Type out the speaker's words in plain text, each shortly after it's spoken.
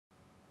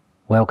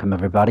Welcome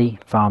everybody,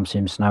 Farm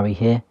Sim Snowy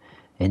here.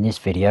 In this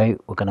video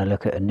we're going to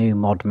look at a new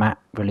mod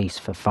map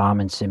released for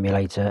Farming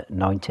Simulator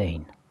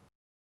 19.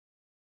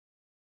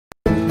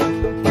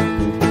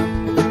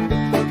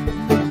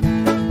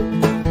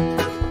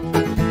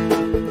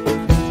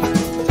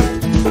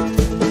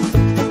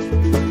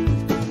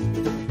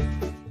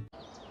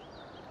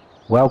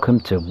 Welcome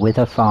to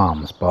Wyther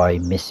Farms by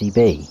Missy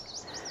B.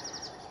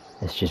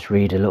 Let's just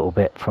read a little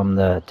bit from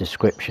the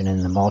description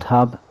in the mod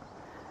hub.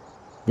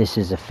 This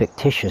is a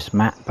fictitious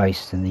map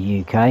based in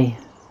the UK.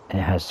 It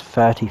has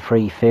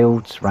 33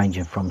 fields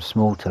ranging from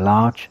small to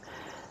large,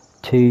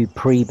 2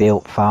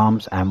 pre-built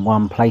farms and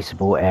 1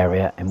 placeable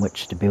area in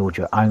which to build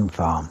your own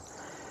farm.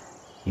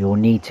 You will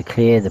need to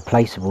clear the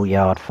placeable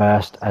yard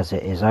first as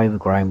it is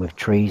overgrown with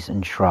trees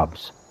and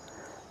shrubs.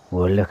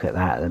 We'll look at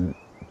that a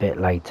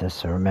bit later,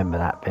 so remember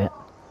that bit.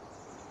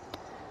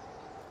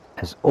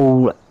 As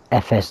all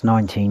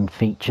FS19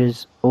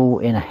 features, all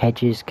inner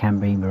hedges can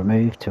be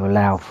removed to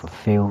allow for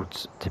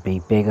fields to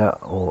be bigger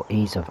or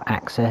ease of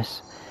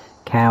access.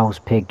 Cows,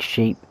 pigs,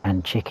 sheep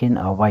and chicken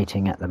are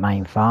waiting at the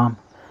main farm.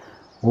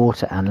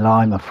 Water and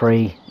lime are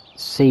free.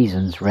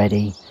 Seasons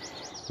ready.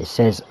 It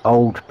says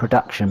old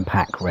production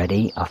pack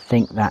ready. I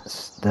think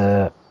that's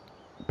the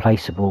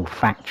placeable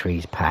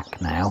factories pack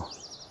now.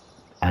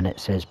 And it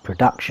says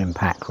production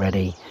pack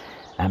ready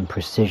and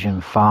precision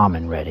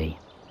farming ready.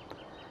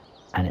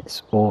 And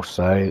it's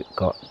also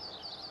got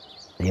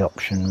the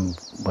option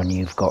when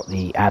you've got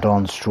the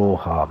add-on straw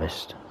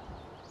harvest.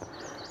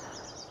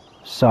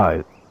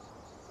 So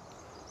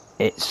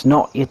it's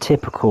not your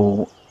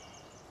typical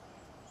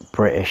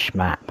British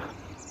map,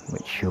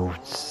 which you'll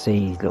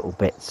see little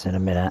bits in a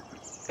minute.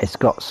 It's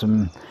got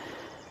some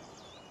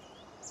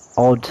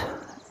odd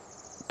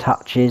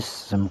touches,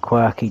 some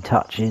quirky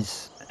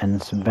touches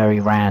and some very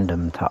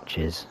random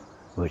touches,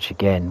 which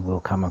again we'll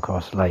come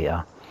across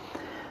later.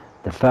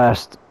 The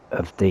first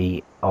of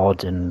the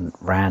odd and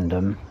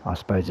random, I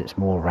suppose it's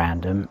more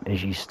random,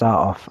 is you start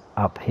off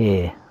up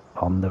here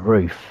on the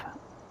roof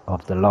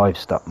of the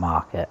livestock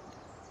market.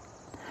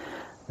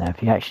 Now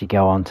if you actually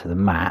go onto the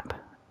map,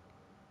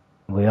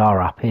 we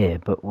are up here,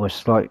 but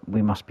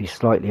we must be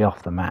slightly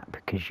off the map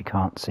because you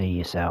can't see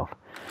yourself.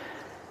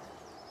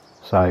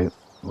 So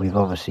we've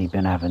obviously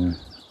been having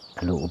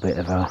a little bit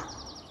of a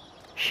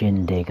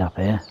shindig up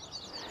here.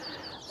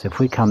 So if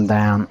we come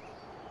down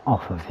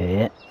off of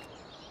here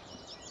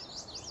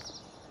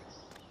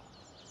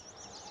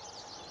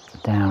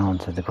down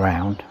onto the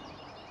ground,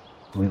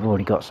 we've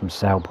already got some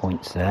sale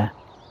points there,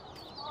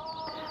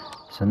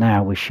 so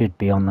now we should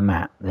be on the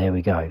map. There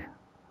we go.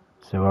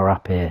 So we're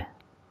up here.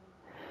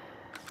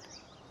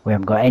 We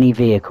haven't got any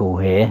vehicle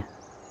here,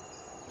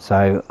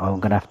 so I'm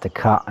gonna have to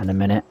cut in a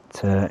minute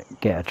to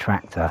get a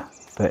tractor.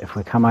 But if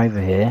we come over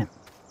here,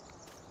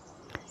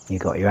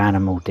 you've got your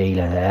animal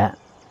dealer there,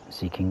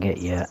 so you can get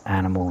your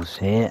animals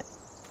here,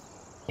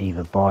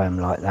 either buy them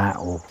like that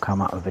or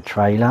come up with a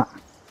trailer.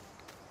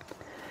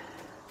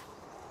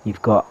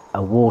 You've got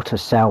a water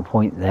sale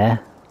point there.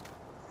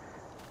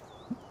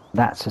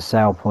 That's a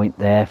sale point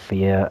there for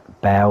your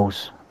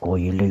bales or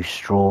your loose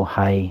straw,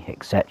 hay,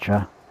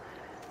 etc.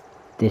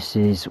 This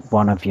is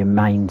one of your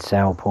main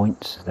sale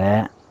points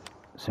there.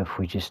 So if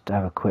we just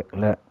have a quick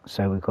look,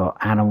 so we've got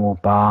animal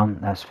barn,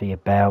 that's for your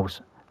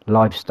bales,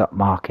 livestock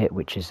market,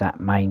 which is that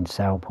main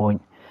sale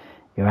point,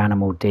 your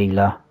animal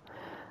dealer.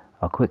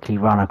 I'll quickly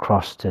run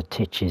across to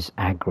Titch's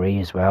Agri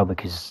as well,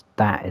 because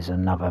that is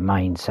another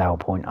main sale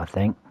point, I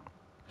think.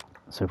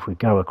 So if we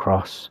go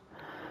across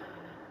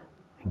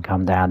and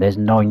come down, there's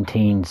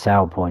 19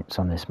 sale points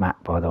on this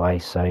map, by the way,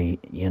 so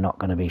you're not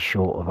going to be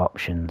short of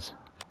options.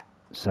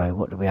 So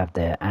what do we have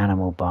there?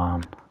 Animal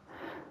barn.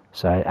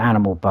 So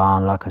animal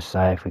barn, like I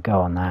say, if we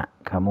go on that,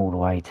 come all the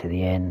way to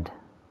the end,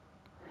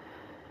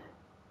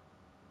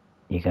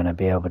 you're going to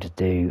be able to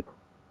do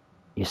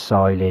your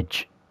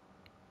silage,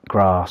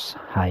 grass,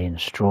 hay and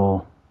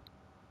straw,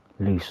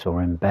 loose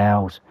or in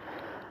bales.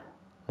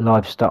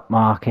 Livestock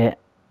market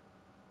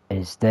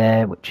is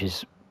there, which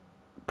is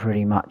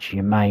pretty much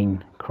your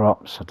main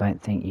crops. I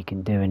don't think you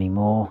can do any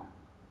more.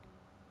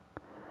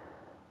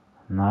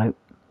 No.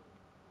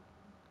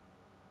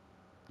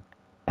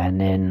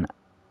 And then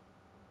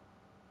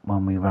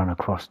when we run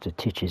across to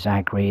Titch's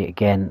Agri,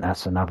 again,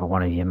 that's another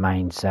one of your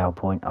main sale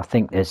point. I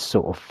think there's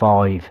sort of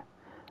 5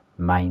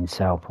 main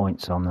sale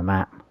points on the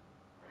map.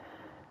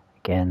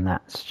 Again,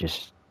 that's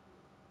just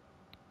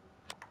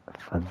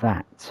for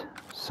that.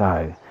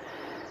 So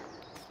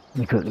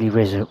we quickly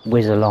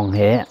whiz along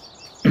here.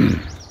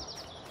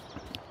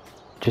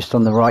 Just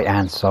on the right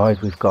hand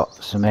side, we've got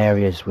some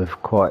areas with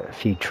quite a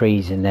few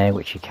trees in there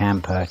which you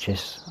can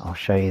purchase. I'll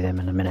show you them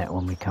in a minute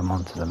when we come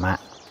onto the map.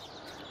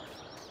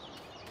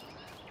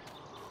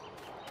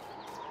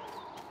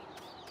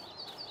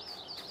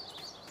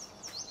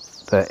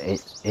 But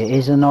it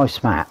is a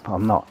nice map.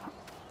 I'm not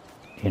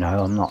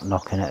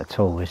knocking it at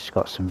all. It's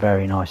got some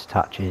very nice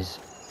touches,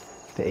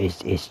 but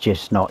it's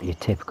just not your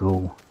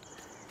typical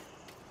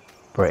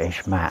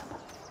British map.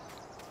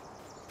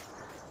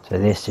 So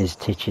this is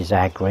Titch's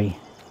Agri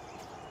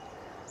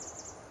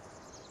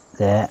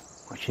there.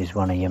 which is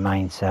one of your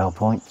main sell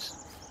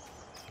points.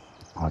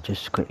 I'll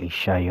just quickly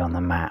show you on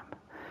the map.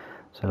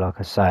 So like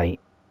I say,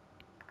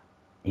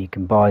 you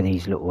can buy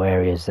these little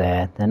areas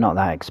there. They're not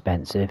that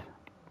expensive.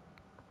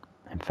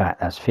 In fact,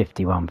 that's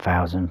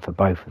 51,000 for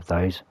both of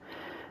those.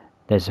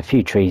 There's a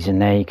few trees in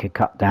there you could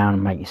cut down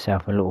and make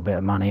yourself a little bit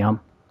of money on.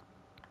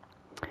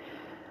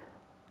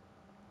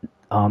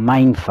 Our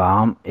main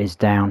farm is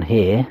down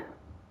here,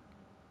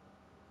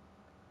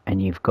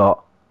 and you've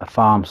got a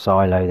farm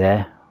silo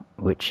there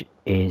which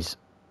is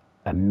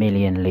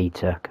 1,000,000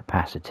 litre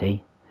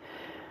capacity,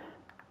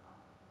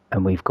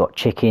 and we've got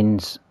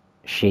chickens,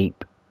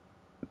 sheep,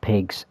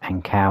 pigs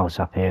and cows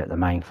up here at the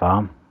main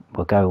farm.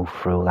 We'll go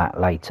through all that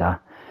later.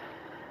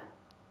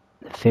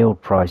 The field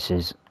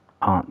prices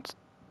aren't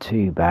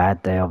too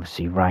bad. They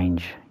obviously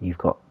range. You've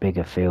got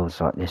bigger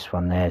fields like this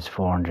one, there's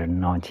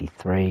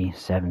 493,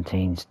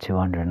 17's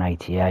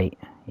 288.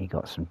 You've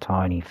got some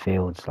tiny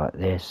fields like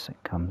this, it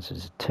comes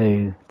as a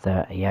 2,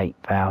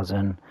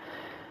 38,000,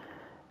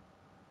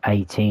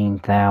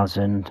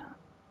 18,000.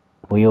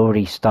 We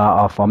already start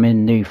off, I'm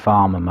in new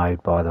farmer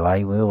mode by the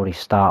way, we already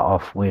start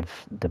off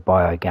with the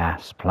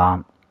biogas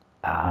plant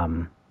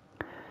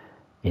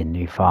in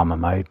new farmer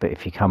mode, but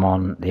if you come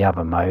on the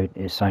other mode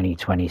it's only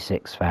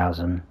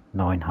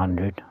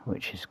 26,900,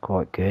 which is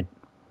quite good.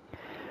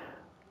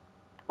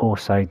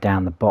 Also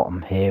down the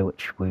bottom here,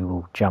 which we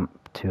will jump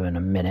to in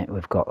a minute,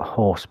 we've got the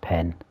horse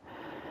pen.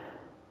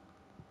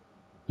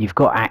 You've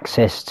got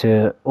access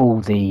to all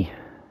the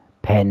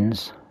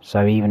pens,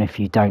 so even if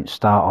you don't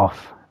start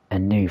off a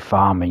new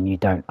farm and you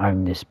don't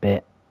own this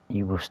bit,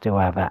 you will still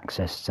have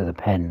access to the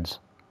pens.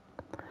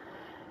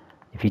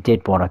 If you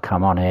did want to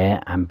come on here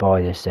and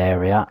buy this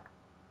area,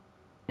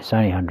 it's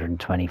only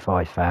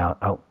 125,000,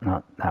 oh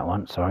not that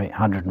one, sorry,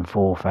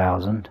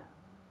 104,000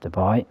 to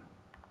buy.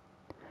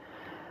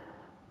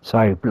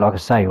 So like I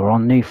say, we're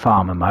on new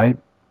farmer mode.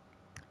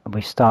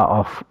 We start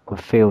off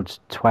with fields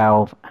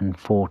 12 and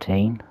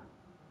 14,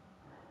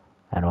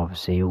 and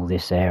obviously all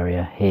this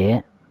area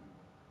here.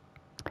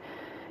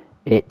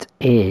 It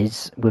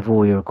is, with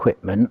all your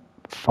equipment,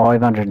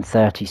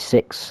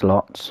 536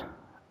 slots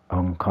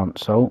on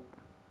console.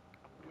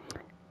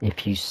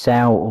 If you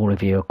sell all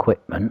of your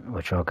equipment,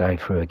 which I'll go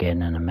through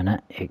again in a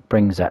minute, it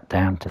brings that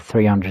down to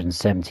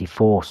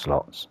 374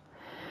 slots.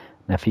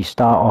 Now if you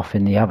start off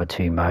in the other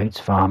two modes,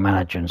 farm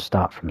manager and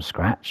start from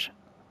scratch,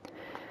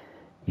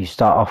 you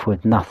start off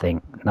with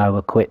nothing, no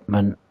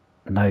equipment,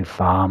 no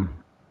farm,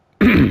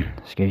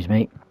 excuse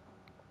me,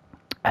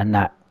 and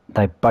that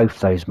both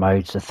those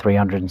modes are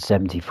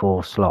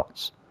 374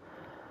 slots.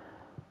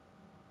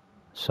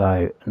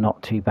 So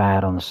not too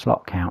bad on the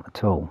slot count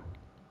at all.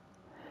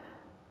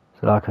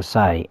 So like I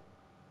say,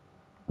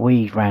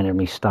 we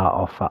randomly start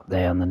off up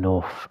there on the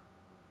north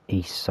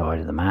east side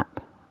of the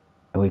map.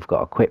 And we've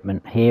got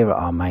equipment here at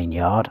our main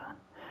yard,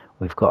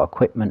 we've got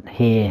equipment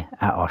here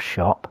at our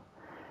shop,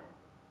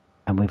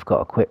 and we've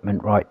got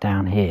equipment right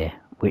down here,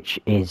 which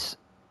is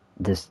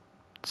the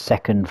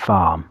second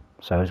farm.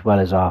 So as well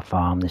as our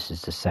farm, this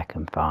is the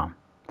second farm.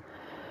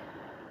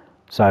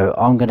 So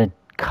I'm going to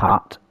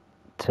cut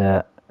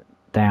to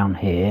down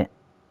here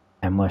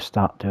and we'll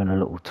start doing a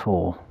little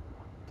tour.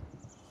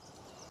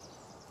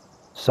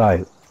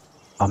 So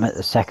I'm at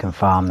the second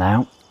farm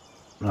now.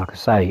 Like I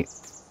say,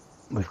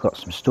 we've got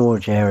some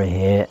storage area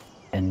here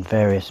and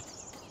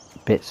various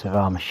bits of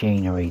our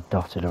machinery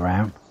dotted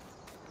around.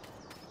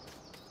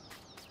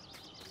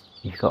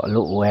 You've got a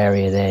little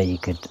area there you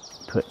could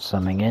put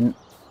something in.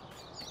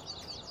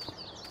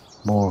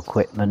 More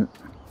equipment.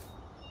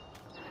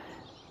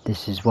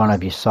 This is one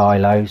of your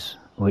silos,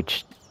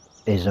 which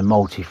is a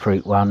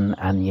multi-fruit one,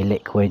 and your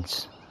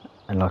liquids,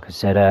 and like I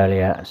said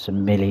earlier, it's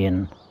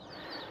 1,000,000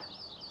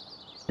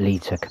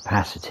 litre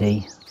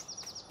capacity.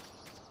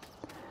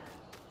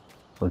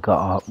 We've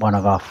got one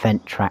of our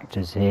Fendt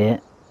tractors here.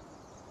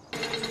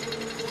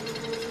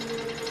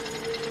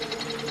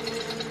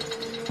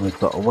 We've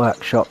got a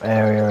workshop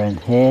area in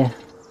here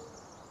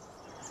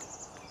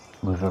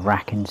with a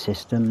racking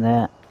system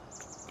there.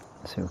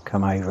 So we'll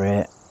come over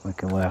here, we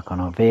can work on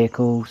our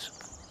vehicles.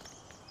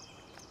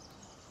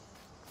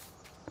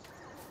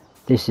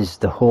 This is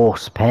the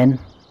horse pen.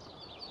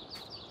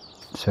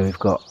 So we've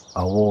got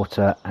our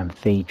water and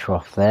feed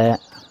trough there.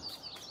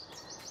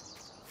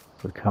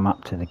 We come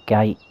up to the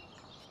gate.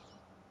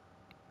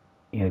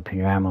 You open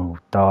your animal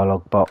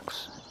dialogue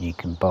box. You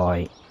can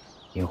buy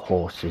your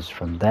horses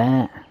from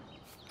there.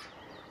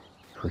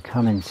 If we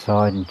come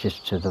inside and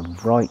just to the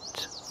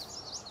right,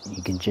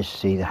 you can just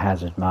see the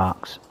hazard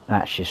marks.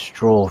 That's your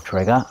straw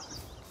trigger.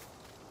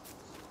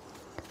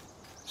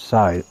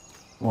 So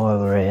while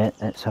we're here,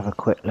 let's have a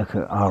quick look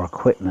at our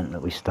equipment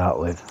that we start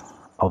with,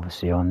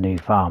 obviously on new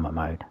farmer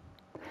mode.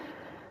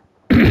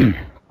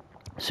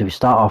 So we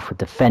start off with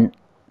the Fendt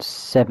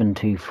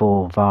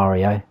 724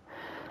 Vario,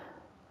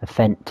 the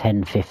Fendt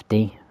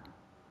 1050,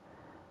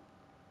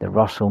 the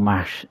Russell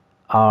Mash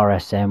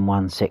RSM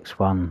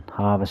 161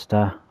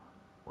 harvester.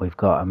 We've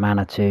got a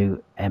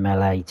Manitou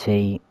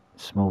MLAT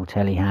small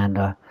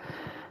telehandler,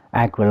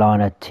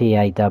 Agroliner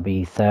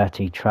TAW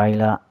 30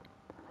 trailer,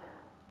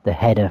 the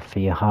header for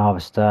your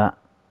harvester,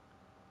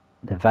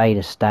 the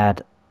Wyther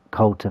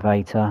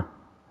cultivator,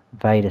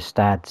 Wyther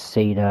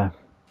seeder,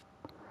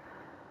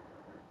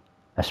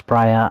 a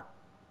sprayer,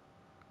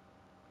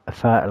 a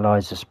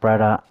fertilizer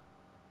spreader,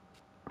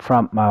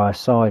 front mower,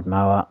 side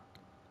mower,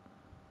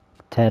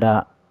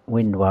 tedder,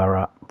 wind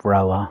rower,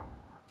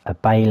 a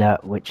baler,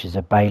 which is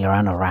a baler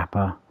and a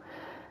wrapper,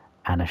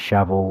 and a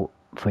shovel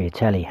for your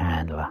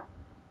telehandler.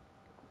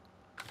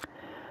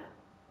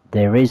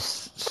 There is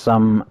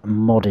some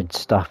modded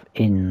stuff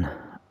in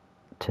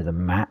to the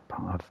map.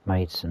 I've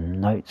made some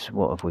notes.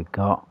 What have we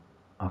got?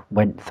 I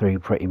went through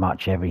pretty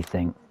much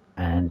everything,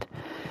 and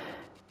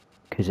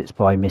because it's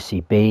by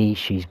Missy B,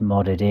 she's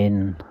modded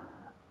in.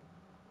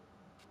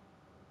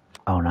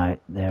 Oh no,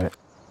 there.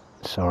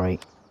 Sorry,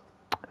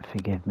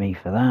 forgive me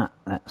for that.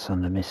 That's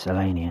under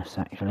miscellaneous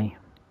actually.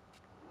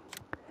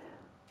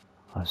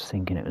 I was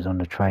thinking it was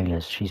under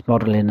trailers. She's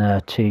modelling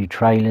 2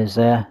 trailers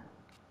there,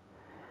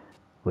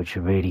 which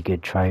are really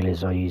good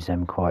trailers. I use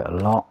them quite a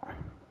lot.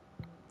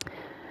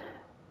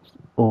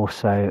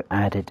 Also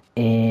added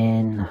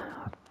in,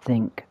 I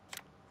think,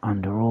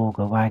 under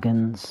auger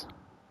wagons,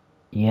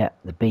 yep,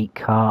 the beet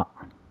cart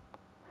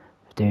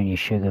for doing your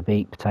sugar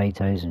beet,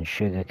 potatoes and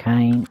sugar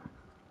cane.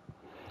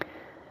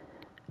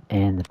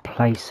 And the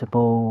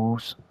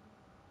placeables,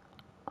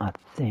 I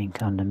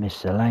think under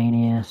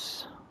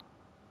miscellaneous,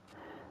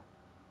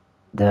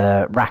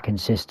 the racking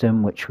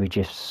system, which we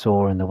just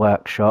saw in the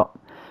workshop,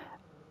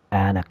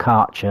 and a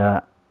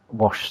Karcher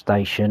wash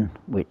station,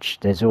 which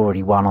there's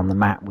already one on the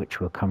map, which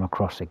we'll come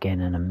across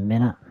again in a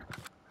minute.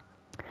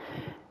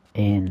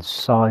 In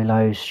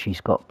silos,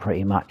 she's got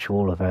pretty much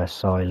all of her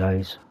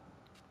silos.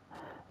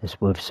 It's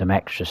with some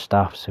extra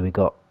stuff, so we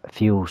got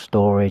fuel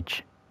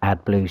storage,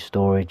 AdBlue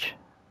storage.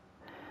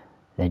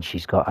 Then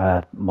she's got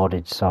her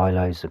modded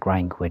silos, the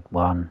grain quid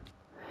one,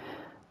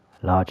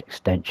 large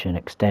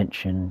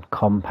extension,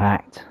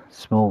 compact,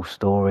 small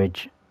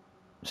storage,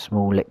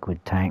 small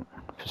liquid tank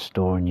for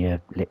storing your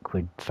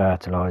liquid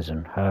fertilizer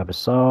and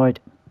herbicide.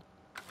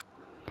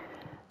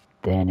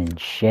 Then in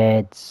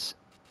sheds,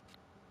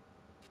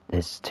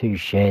 there's 2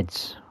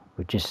 sheds.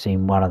 We've just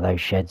seen one of those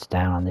sheds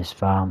down on this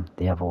farm.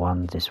 The other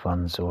one, this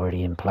one's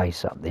already in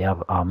place up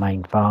our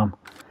main farm.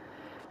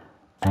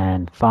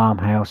 And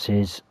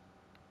farmhouses,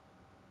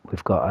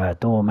 we've got a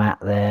doormat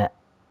there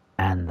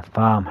and the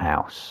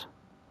farmhouse.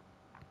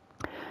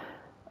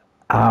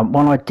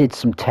 When I did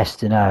some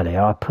testing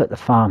earlier, I put the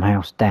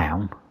farmhouse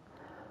down,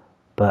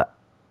 but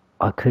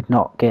I could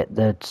not get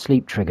the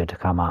sleep trigger to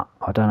come up.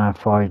 I don't know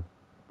if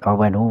I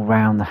went all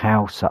round the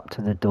house up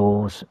to the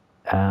doors.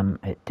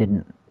 It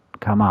didn't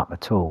come up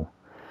at all.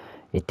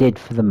 It did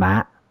for the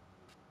mat,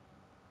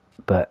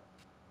 but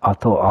I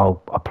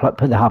thought, I put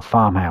the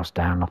farmhouse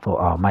down. I thought,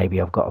 oh, maybe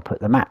I've got to put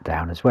the mat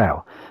down as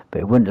well.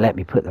 But it wouldn't let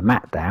me put the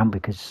mat down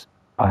because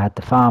I had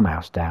the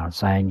farmhouse down,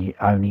 saying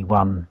only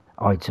 1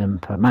 item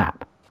per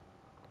map.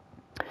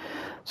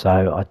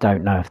 So I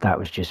don't know if that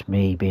was just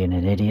me being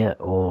an idiot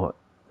or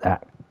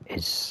that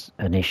is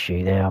an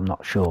issue there. I'm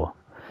not sure.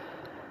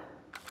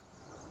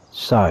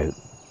 So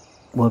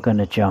we're going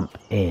to jump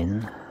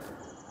in.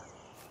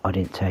 I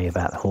didn't tell you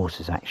about the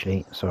horses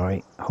actually,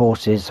 sorry.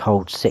 Horses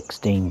hold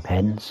 16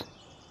 pens.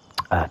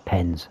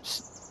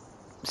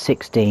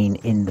 16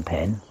 in the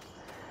pen.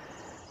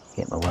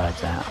 Get my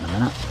words out in a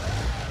minute.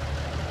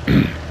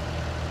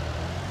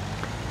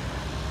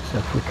 So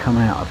if we come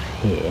out of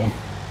here,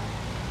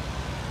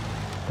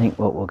 I think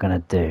what we're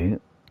going to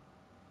do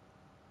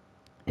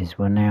is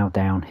we're now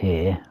down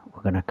here.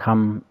 We're going to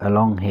come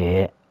along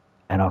here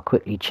and I'll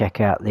quickly check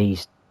out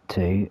these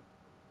 2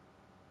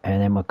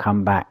 and then we'll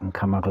come back and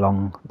come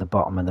along the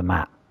bottom of the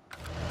map,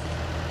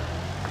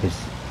 because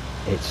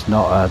it's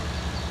not a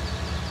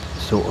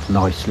sort of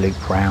nice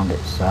loop round,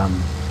 it's a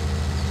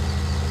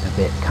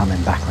bit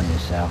coming back on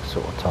yourself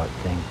sort of type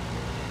thing.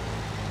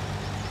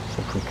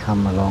 So if we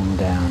come along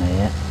down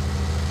here,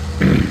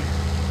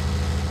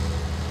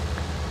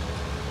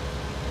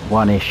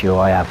 one issue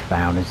I have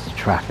found is the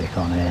traffic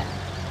on here.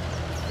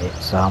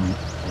 It's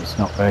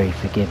not very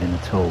forgiving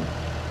at all.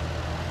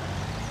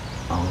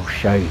 I'll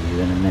show you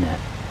in a minute.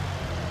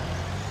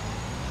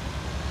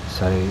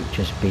 So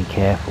just be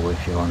careful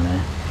if you're on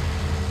there.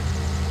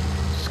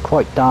 It's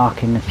quite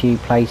dark in a few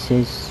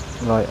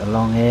places, like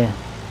along here,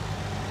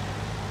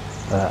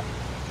 but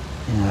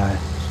you know,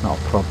 it's not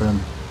a problem.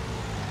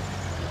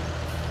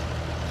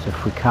 So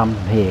if we come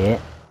here,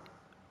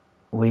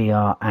 we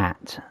are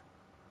at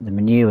the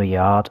manure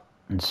yard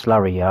and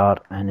slurry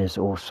yard, and there's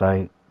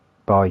also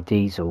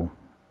diesel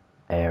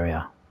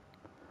area.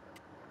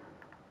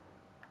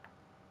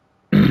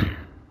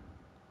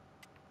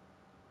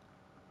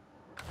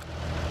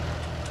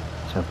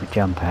 So if we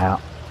jump out,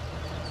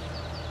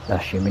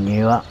 that's your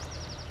manure,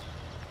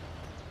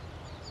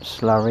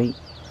 slurry,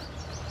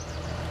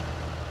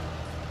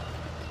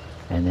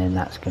 and then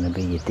that's going to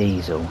be your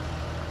diesel.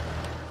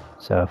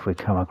 So if we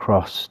come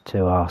across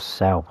to our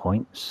sell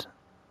points,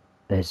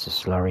 there's the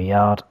slurry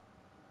yard.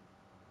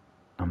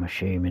 I'm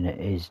assuming it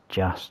is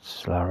just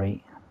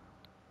slurry.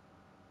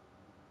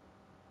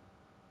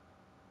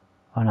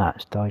 Oh no,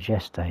 it's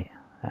digestate.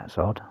 That's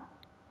odd.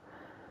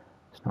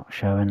 It's not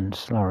showing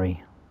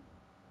slurry.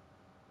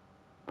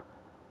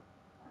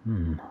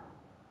 I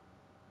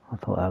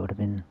thought that would have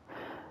been...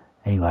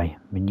 Anyway,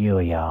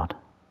 manure yard.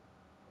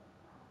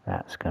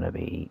 That's going to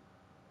be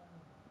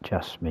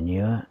just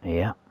manure,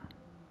 yeah.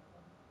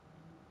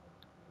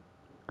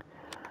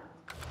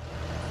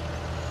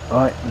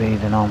 Right,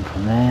 moving on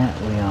from there,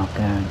 we are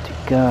going to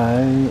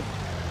go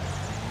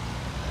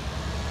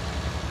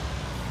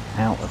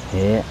out of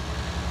here.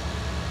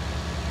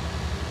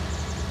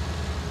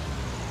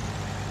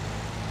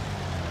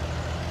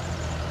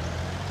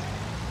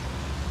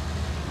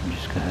 I'm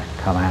just going to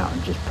come out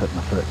and just put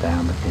my foot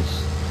down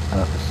because,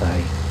 like I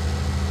say,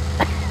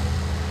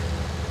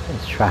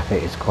 this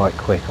traffic is quite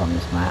quick on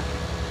this map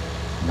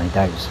and they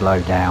don't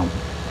slow down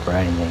for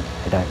anything.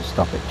 They don't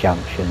stop at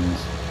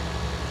junctions.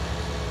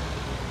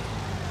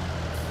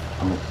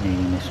 Oh,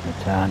 nearly missed my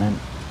turning.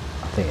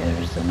 I think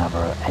there is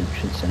another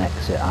entrance and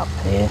exit up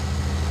here.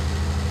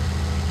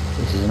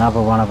 This is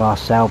another one of our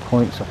sell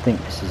points. I think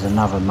this is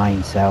another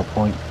main sell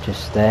point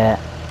just there.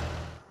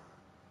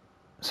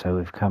 So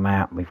we've come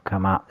out, we've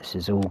come up. This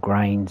is all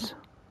grains.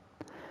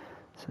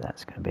 So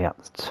that's going to be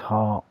up the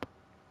top.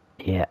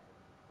 Yeah.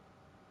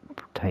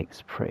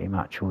 Takes pretty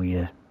much all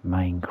your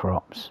main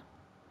crops.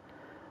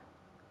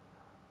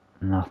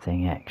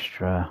 Nothing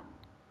extra.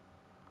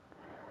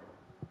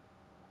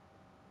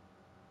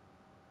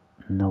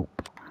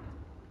 Nope.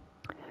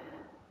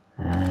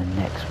 And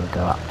next we'll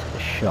go up to the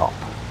shop.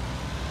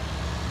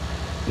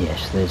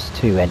 Yes, there's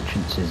 2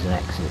 entrances and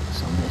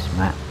exits on this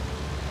map.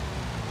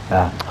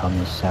 On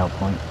this sale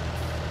point.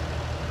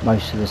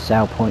 Most of the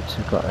sale points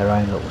have got their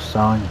own little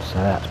sign, so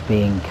that's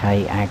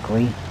B&K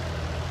Agri.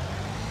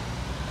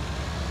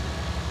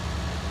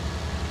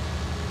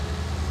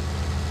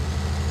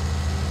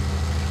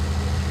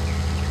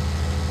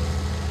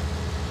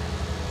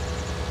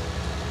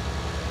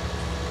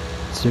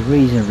 It's a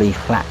reasonably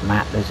flat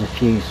map. There's a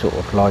few sort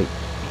of like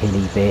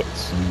hilly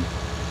bits, and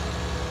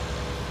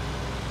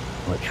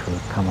which we'll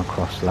come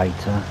across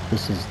later.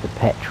 This is the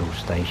petrol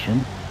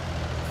station.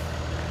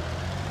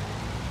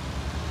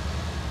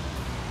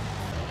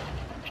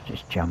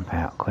 Just jump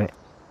out quick.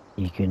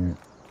 You can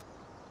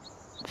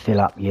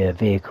fill up your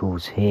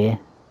vehicles here,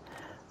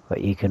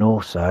 but you can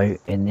also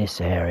in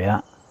this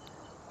area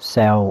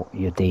sell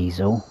your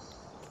diesel.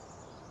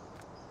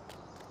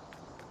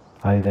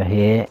 Over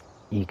here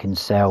you can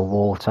sell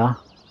water.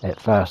 At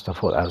first I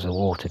thought that was a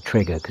water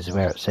trigger because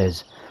where it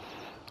says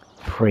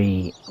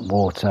free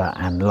water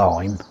and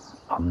lime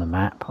on the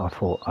map, I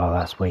thought, oh,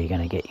 that's where you're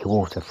going to get your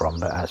water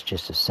from, but that's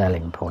just a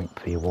selling point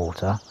for your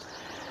water.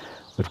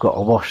 We've got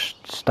a wash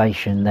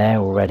station there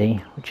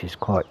already, which is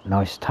quite a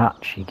nice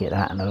touch. You get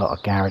that in a lot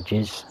of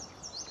garages.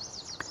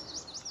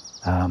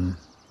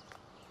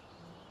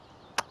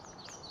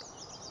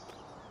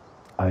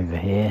 Over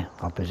here,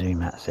 I presume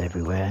that's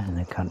everywhere in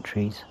the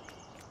countries.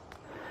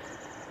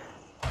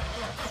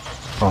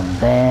 From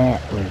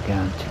there, we're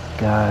going to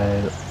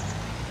go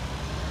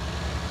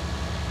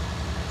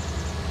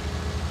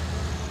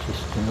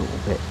just a little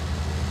bit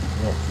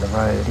left the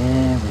road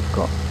here. We've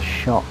got the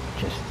shop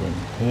just in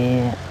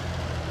here.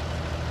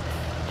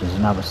 There's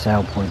another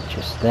sale point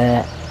just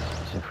there.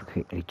 So if we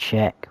quickly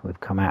check, we've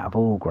come out of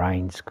all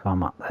grains,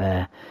 come up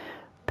there,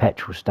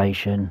 petrol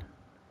station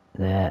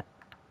there,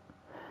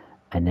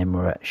 and then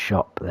we're at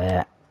shop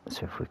there.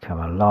 So if we come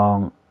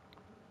along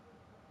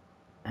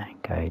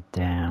and go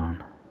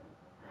down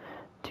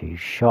to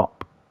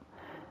shop,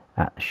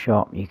 at the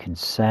shop you can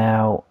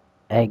sell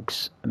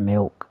eggs,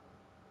 milk,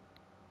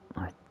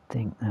 I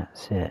think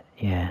that's it,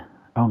 yeah.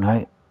 Oh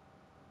no,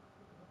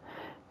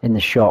 in the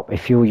shop,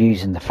 if you're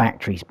using the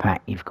factories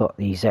pack, you've got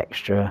these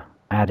extra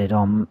added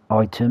on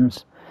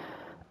items.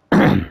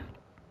 I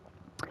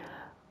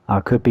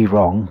could be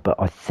wrong, but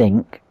I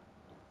think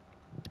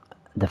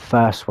the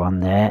first one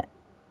there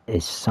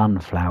is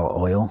sunflower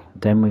oil,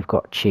 then we've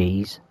got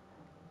cheese,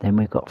 then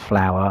we've got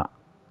flour,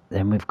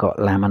 then we've got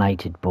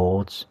laminated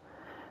boards,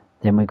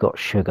 then we've got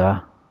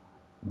sugar,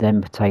 then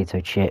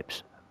potato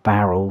chips,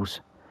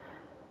 barrels,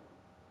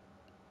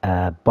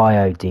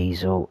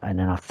 biodiesel, and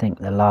then I think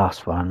the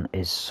last one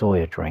is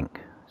soya drink.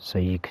 So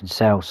you can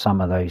sell some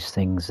of those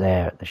things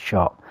there at the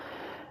shop.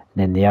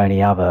 And then the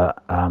only other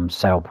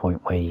sale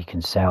point where you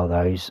can sell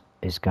those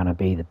is going to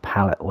be the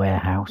pallet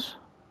warehouse,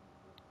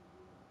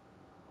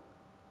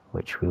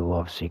 which we will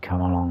obviously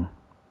come along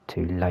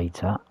to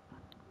later.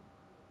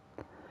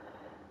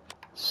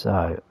 So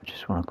I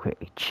just want to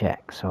quickly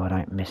check so I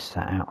don't miss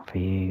that out for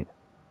you.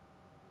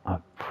 I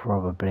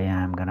probably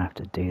am going to have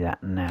to do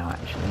that now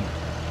actually.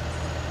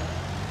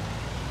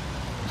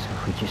 So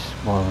if we just,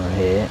 while we're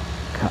here,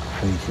 cut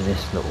through to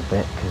this little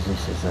bit, because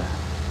this is a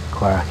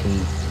quirky,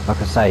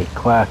 like I say,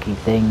 quirky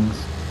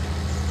things,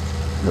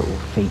 little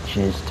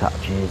features,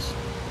 touches.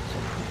 So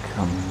if we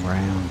come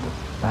round the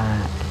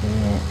back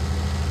here,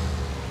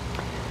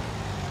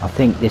 I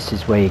think this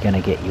is where you're going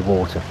to get your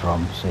water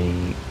from, so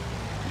you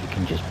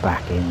can just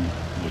back in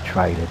your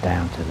trailer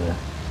down to the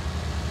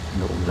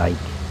little lake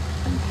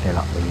and fill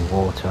up with your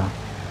water.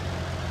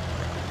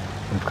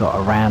 we've got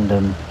a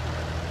random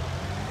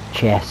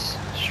chess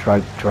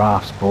stroke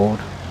drafts board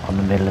on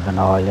the middle of an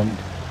island,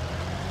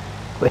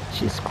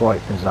 which is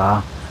quite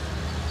bizarre.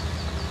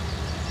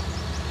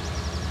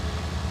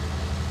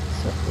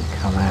 So if we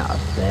come out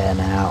of there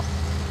now,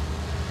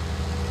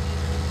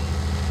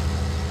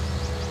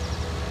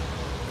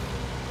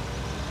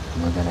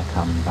 and we're going to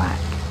come back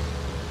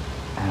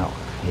out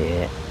of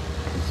here,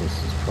 because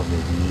this is probably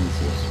the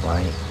easiest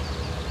way.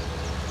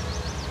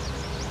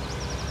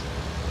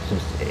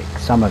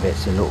 Some of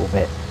it's a little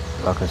bit,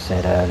 like I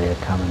said earlier,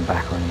 coming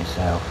back on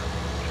yourself,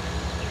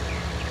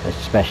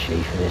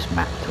 especially for this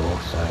map tour,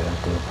 so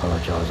I do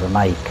apologise. I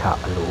may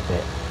cut a little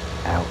bit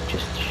out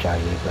just to show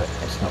you, but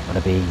it's not going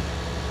to be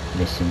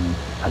missing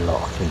a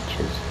lot of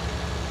features.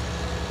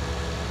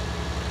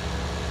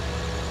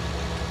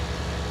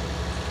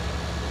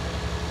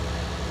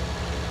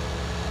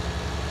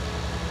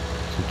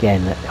 So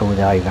again, all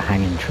the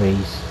overhanging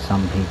trees,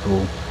 some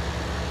people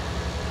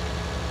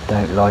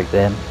don't like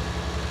them,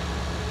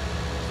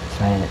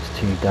 saying it's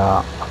too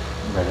dark.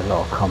 I've read a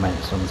lot of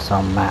comments on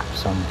some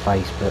maps on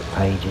Facebook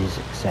pages,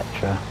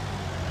 etc.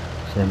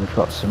 So then we've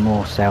got some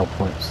more sell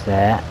points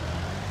there.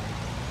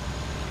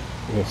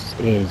 This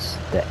is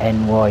the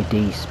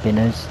NYD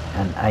spinners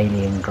and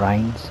alien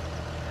grains.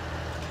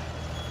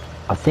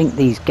 I think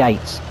these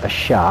gates are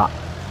shut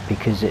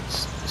because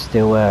it's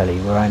still early.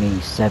 We're only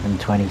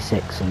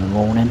 7:26 in the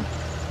morning.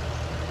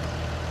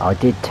 I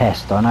did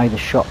test. I know the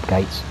shop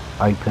gates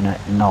open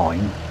at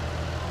 9.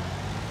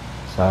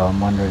 So I'm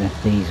wondering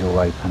if these will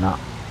open up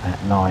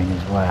at 9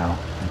 as well.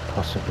 They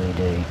possibly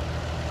do.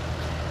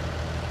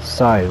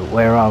 So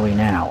where are we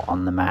now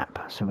on the map?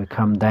 So we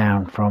come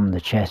down from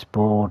the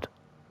chessboard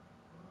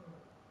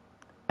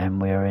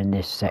and we're in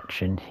this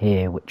section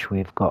here, which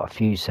we've got a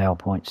few sell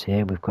points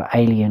here. We've got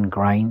alien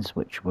grains,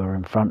 which we're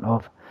in front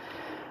of.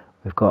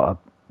 We've got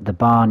the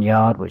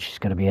barnyard, which is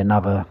going to be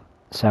another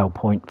sell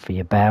point for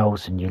your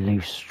bales and your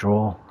loose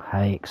straw,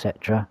 hay,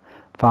 etc.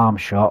 Farm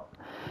shop,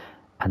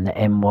 and the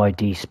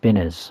MYD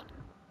spinners.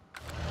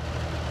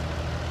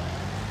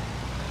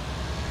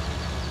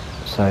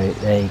 So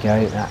there you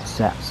go, that's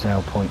that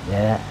sell point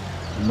there.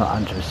 I'm not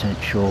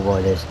 100% sure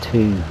why there's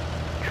 2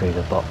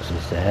 trigger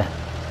boxes there.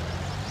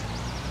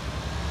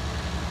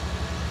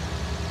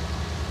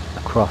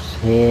 Across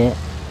here,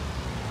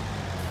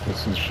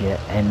 this is your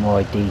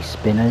NYD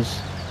spinners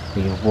for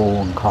your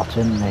wool and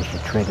cotton. There's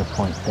your trigger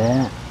point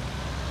there.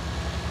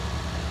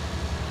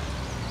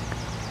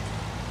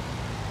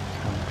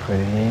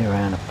 Through here,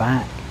 around the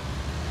back.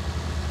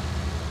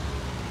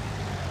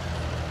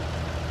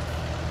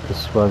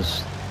 This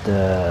was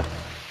the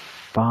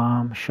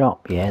farm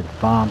shop, yeah, the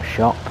farm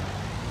shop.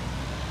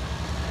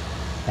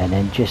 And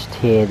then just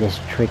here, this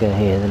trigger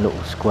here, the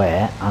little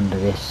square under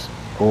this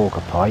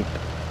auger pipe,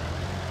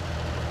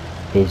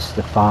 is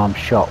the farm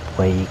shop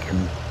where you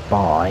can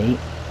buy,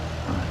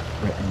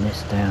 I've written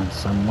this down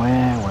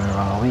somewhere, where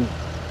are we?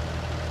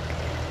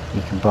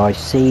 You can buy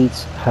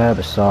seeds,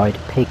 herbicide,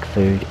 pig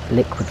food,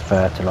 liquid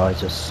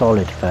fertiliser,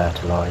 solid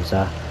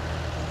fertiliser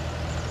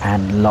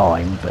and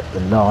lime, but the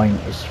lime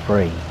is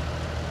free.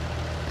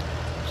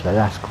 So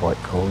that's quite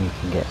cool, you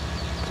can get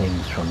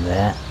things from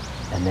there.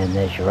 And then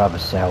there's your other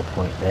sell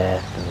point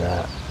there for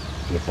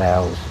your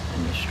bales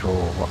and your straw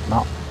or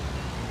whatnot.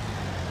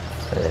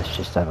 So let's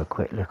just have a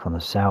quick look on the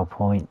sell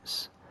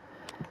points.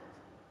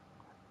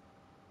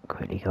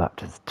 Quickly go up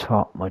to the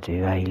top. We'll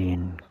do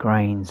alien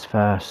grains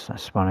first.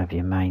 That's one of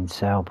your main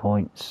sell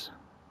points.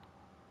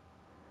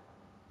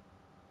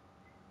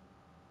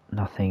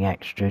 Nothing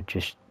extra,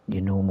 just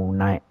your normal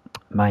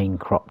main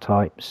crop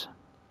types.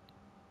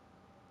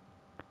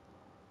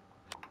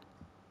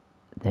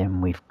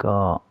 Then we've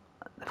got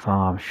the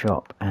farm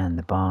shop and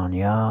the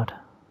barnyard.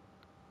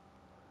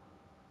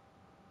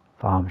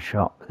 Farm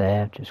shop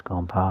there, just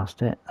gone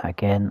past it.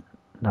 Again,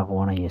 another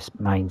one of your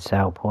main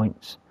sell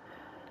points.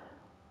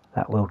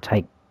 That will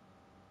take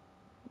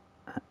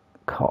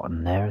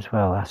cotton there as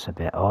well, that's a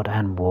bit odd,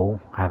 and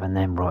wool, having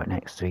them right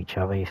next to each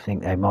other. You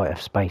think they might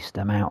have spaced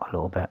them out a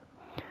little bit.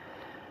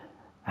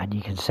 And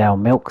you can sell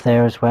milk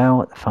there as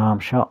well at the farm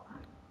shop,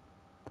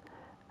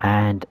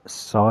 and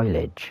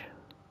silage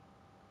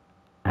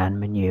and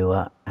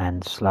manure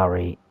and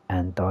slurry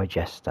and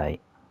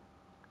digestate.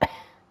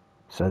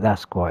 So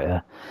that's quite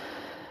a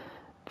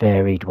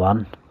varied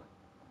one.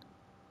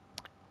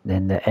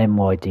 Then the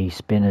MYD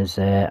spinners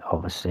there,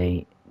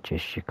 obviously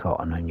just your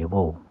cotton and your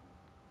wool.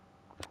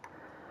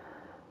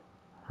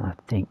 I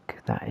think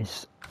that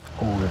is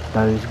all of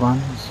those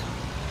ones.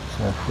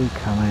 So if we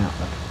come out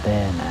of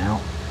there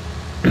now,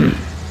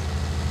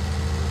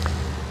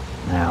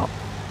 now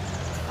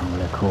I'm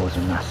going to cause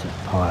a massive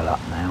pile up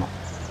now,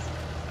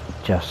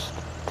 just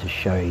to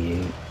show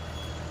you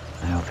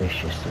how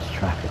vicious this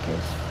traffic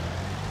is.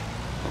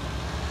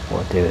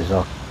 What I'll do is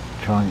I'll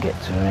try and get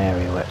to an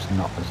area where it's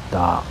not as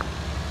dark.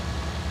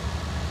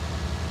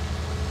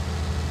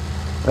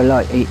 But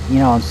like, you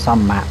know, on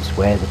some maps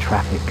where the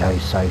traffic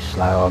goes so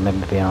slow, I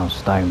remember being on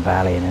Stone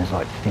Valley and there's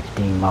like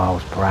 15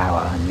 miles per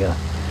hour and you're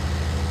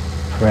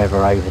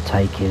forever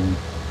overtaking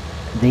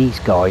these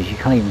guys, you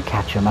can't even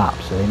catch them up,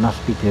 so they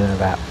must be doing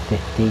about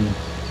 50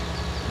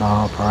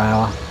 mile per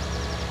hour.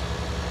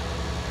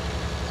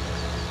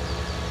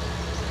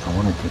 I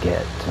wanted to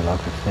get to like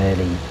a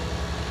fairly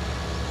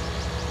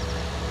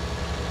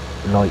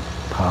light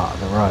part of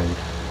the road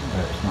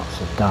where it's not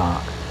so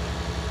dark.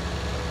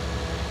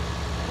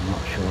 I'm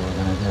not sure we're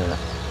going to do it.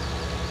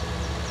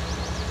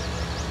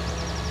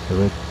 So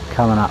we're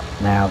coming up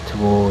now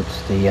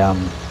towards the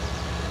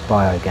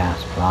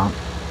biogas plant.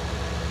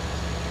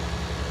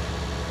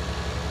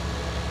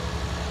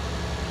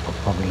 I'll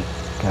probably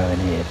go in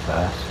here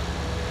first.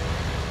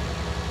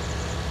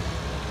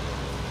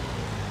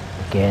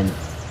 Again,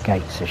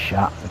 gates are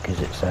shut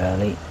because it's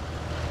early.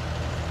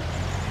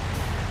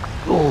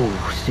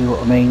 Oh, see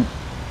what I mean?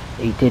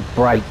 He did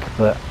brake,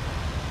 but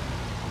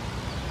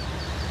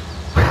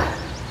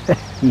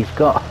you've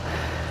got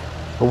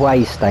a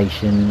weigh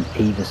station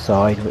either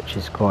side, which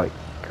is quite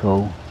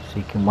cool, so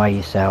you can weigh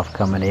yourself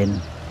coming in,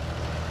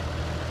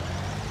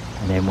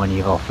 and then when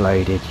you've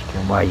offloaded you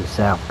can weigh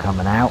yourself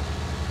coming out.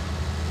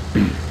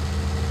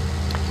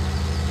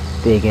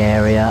 Big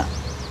area,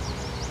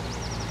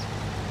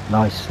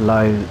 nice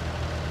low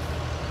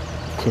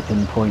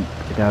tipping point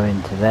to go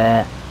into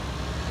there,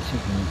 so you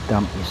can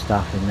dump your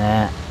stuff in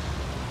there.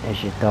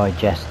 There's your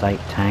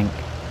digestate tank.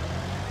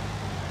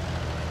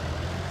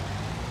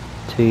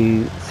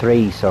 3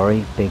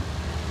 big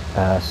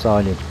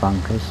silage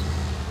bunkers.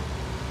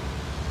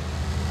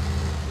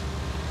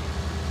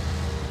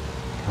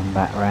 Come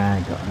back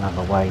round, got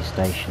another weigh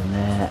station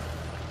there.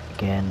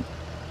 Again,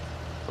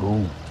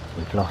 ooh,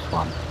 we've lost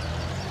one.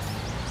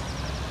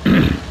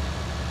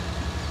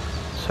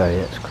 So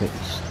let's quickly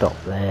stop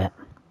there.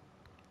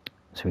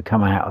 So we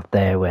come out of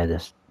there where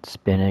the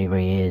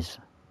spinnery is,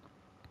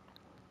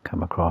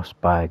 come across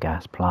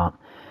biogas plant.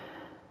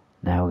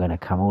 Now we're going to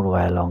come all the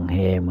way along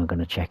here and we're going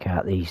to check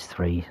out these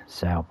 3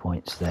 sale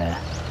points there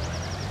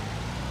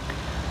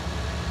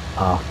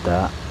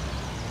after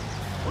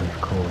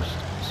we've caused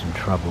some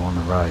trouble on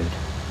the road.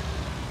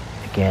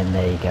 Again,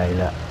 there you go,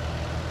 look,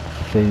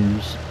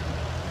 Foos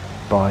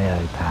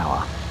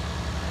biopower.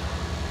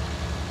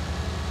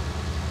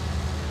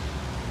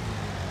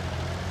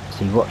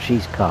 See, watch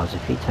these cars,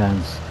 if he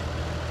turns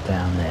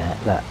down there,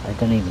 look, they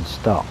don't even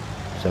stop.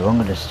 So I'm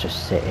going to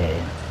just sit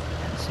here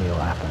and see what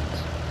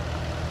happens.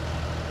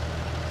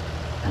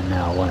 And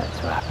now I want it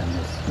to happen,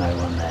 there's no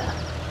one there.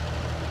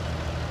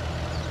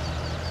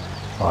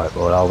 Right,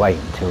 well I'll wait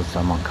until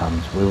someone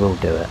comes, we will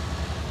do it.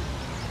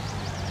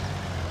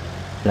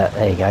 Look,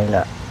 there you go,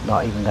 look,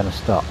 not even going to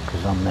stop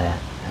because I'm there.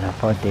 And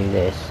if I do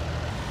this,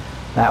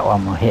 that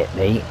one will hit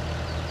me,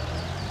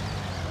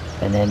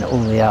 and then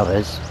all the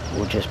others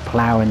will just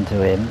plough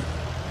into him,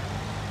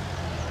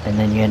 and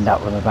then you end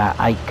up with about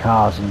 8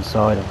 cars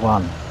inside of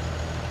one.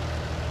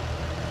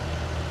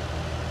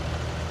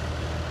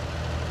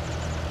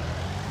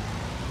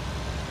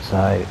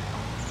 So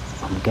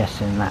I'm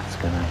guessing that's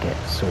going to get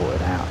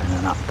sorted out in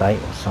an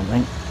update or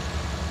something.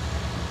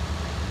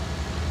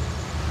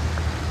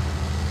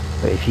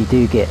 But if you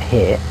do get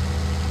hit,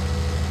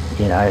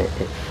 you know,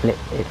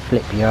 it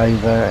flip you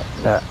over.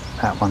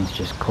 That one's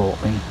just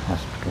caught me.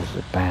 That's because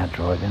of bad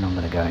driving. I'm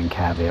going to go in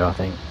cab here, I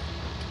think.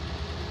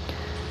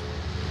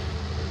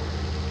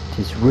 It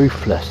is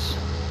ruthless.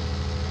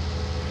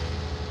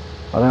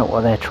 I don't know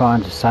what they're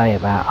trying to say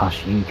about us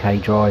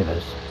UK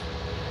drivers.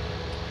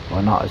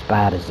 Well, not as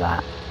bad as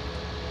that.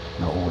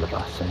 Not all of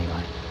us,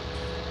 anyway.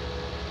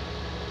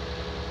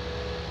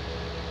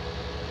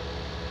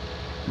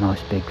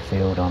 Nice big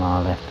field on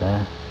our left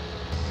there.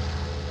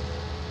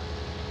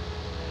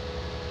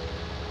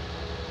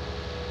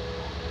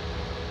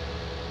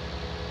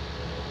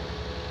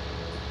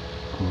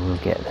 We'll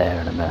get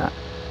there in a minute.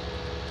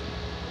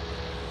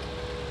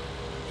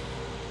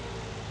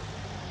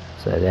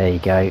 So there you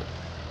go.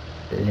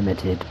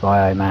 Limited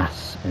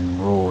biomass and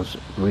raws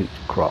root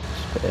crops,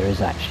 but there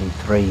is actually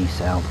 3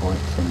 sale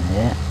points in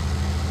here.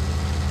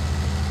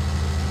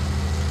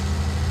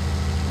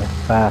 The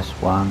first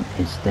one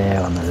is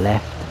there on the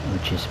left,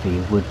 which is for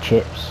your wood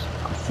chips.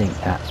 I think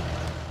that's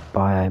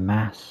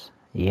biomass,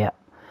 yep.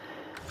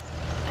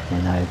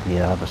 And then over the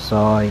other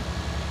side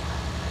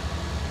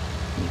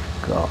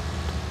you've got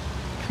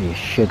for your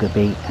sugar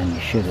beet and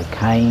your sugar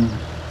cane,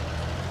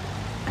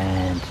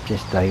 and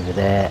just over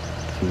there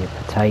for your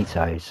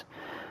potatoes.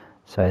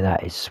 So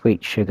that is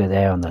sweet sugar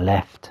there on the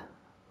left,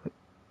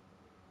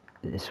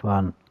 this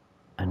one,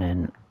 and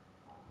then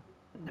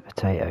the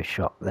potato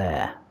shop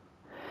there.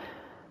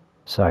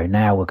 So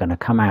now we're going to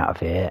come out of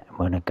here,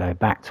 we're going to go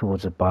back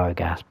towards the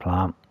biogas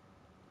plant,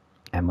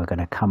 and we're going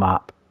to come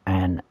up,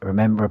 and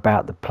remember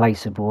about the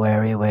placeable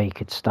area where you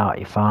could start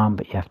your farm,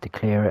 but you have to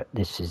clear it.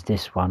 This is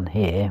this one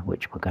here,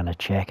 which we're going to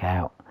check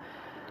out.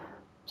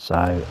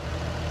 So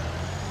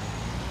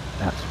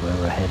that's where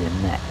we're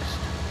heading next.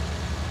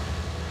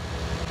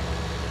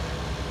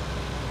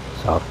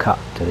 So I've cut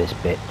to this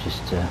bit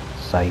just to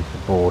save the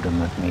boredom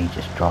of me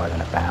just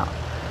driving about.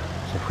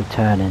 So if we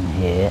turn in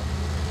here,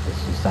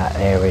 this is that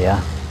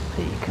area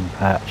that you can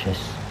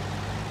purchase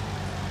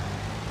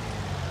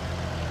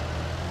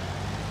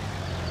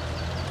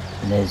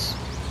And there's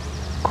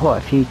quite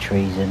a few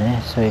trees in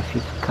here, so if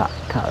you cut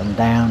them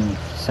down, you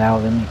sell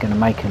them, you're going to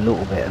make a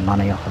little bit of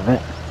money off of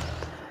it.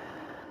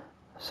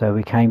 So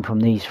we came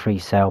from these 3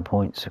 sale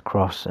points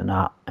across and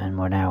up, and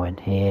we're now in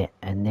here,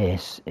 and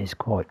this is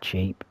quite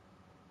cheap.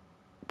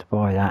 To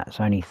buy that, it's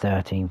only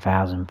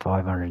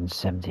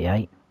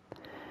 13,578.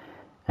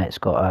 And it's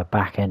got a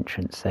back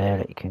entrance there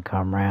that you can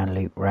come round,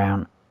 loop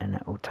round, and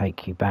it will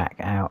take you back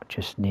out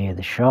just near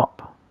the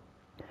shop,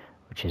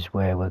 which is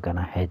where we're going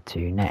to head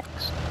to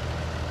next.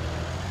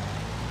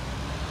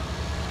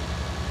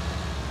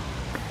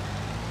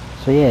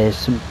 So yeah, there's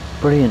some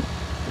brilliant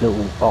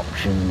little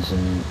options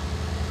and,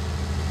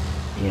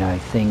 you know,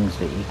 things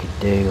that you could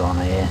do on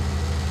here,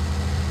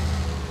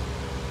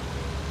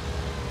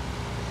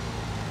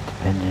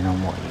 depending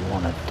on what you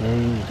want to do.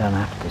 You don't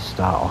have to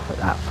start off at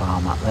that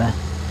farm up there.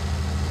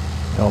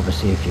 But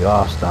obviously if you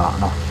are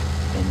starting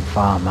off in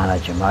farm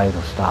manager mode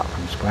or start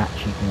from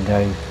scratch, you can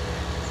go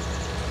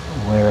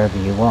wherever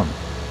you want.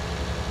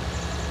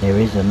 There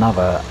is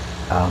another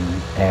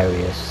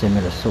area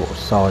similar sort of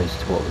size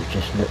to what we've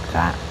just looked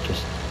at,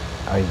 just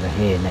over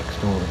here next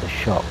door to the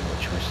shop,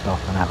 which we'll stop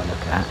and have a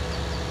look at.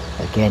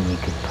 Again, you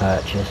could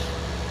purchase.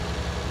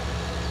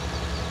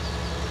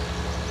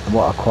 And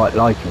what I quite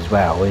like as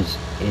well is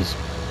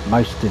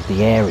most of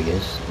the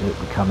areas that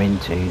we come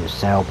into, the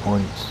sale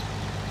points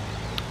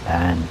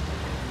and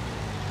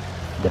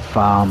the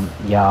farm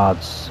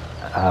yards,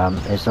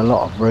 there's a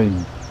lot of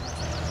room.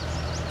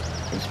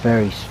 It's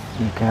very,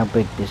 look how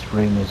big this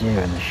room is here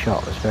in the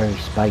shop. It's very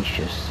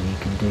spacious, so you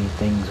can do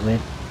things with.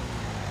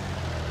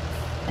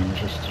 And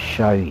just to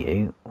show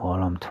you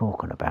while I'm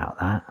talking about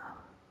that,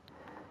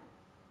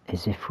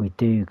 is if we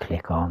do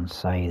click on,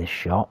 say, the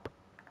shop,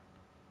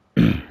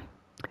 we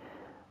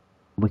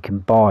can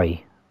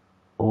buy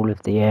all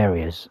of the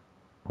areas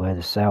where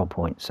the sale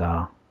points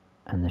are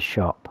and the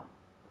shop.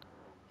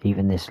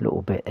 Even this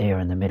little bit here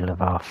in the middle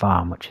of our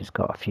farm, which has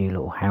got a few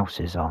little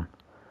houses on,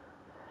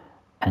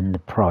 and the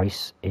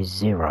price is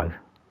 0.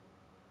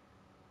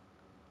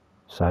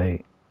 So,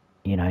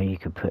 you know, you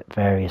could put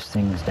various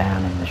things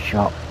down in the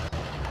shop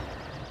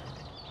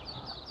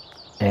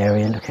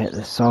area. Look at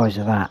the size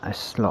of that.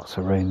 There's lots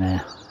of room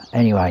there.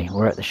 Anyway,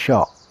 we're at the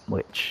shop,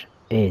 which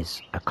is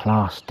a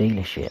class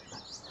dealership,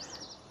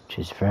 which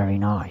is very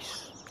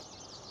nice.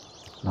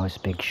 Nice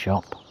big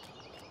shop.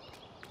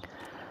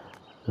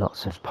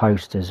 Lots of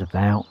posters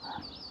about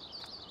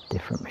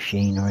different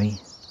machinery,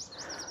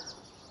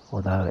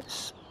 although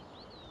it's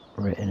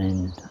written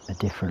in a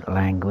different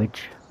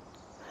language.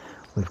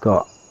 We've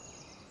got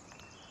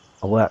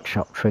a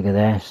workshop trigger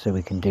there, so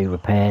we can do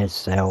repairs,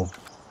 sell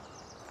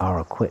our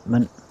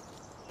equipment.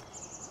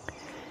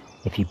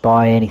 If you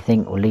buy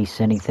anything or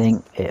lease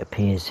anything, it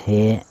appears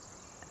here.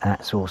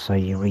 That's also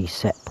your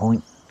reset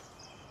point,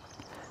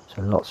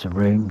 so lots of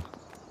room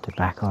to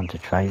back onto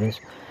trailers.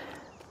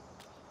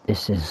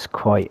 This is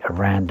quite a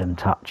random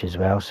touch as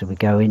well, so we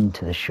go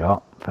into the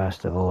shop.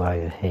 First of all,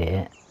 over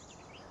here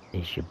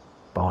is your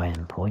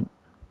buying point,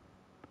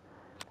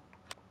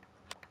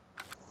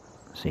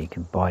 so you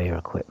can buy your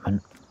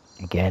equipment.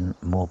 Again,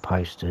 more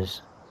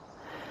posters.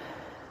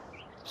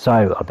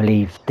 So I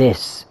believe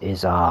this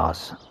is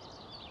ours.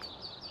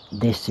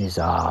 This is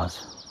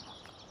ours.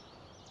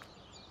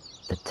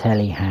 The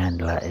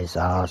telehandler is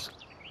ours,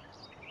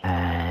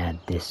 and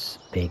this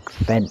big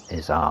fence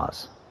is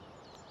ours,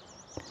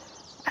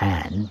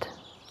 and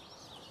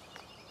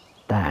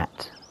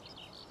that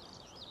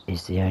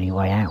is the only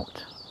way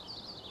out.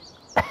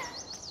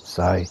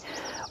 So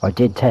I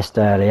did test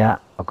earlier,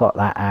 I got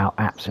that out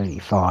absolutely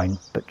fine,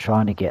 but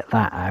trying to get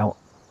that out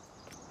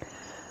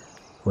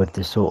with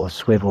the sort of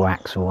swivel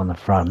axle on the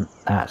front,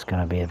 that's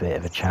going to be a bit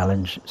of a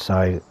challenge.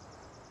 So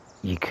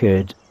you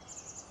could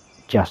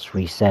just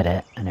reset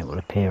it and it will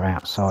appear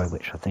outside,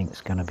 which I think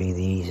is going to be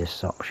the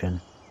easiest option.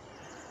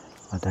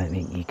 I don't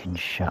think you can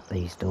shut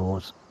these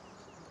doors.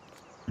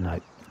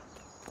 Nope.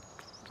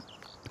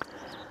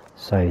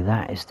 So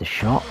that is the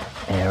shop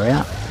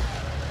area.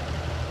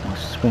 I'll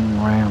swing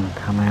around and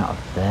come out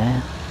of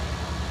there.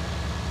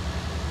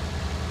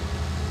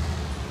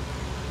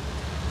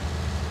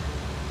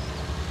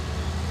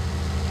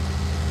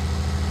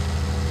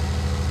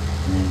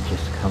 And then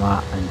just come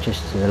up, and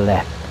just to the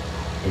left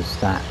is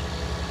that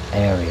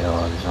area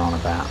I was on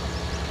about.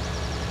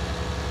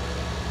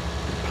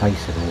 The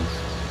placeables.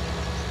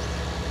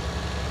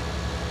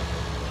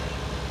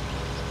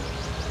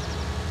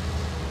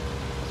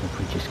 So if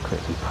we just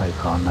quickly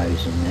poke our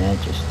nose in there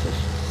just to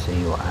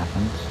see what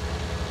happens.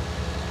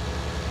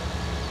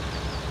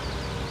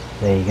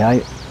 There you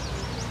go.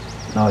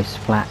 Nice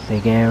flat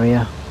big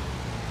area.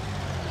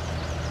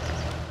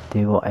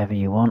 Do whatever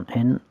you want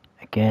in.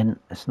 Again,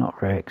 it's not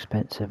very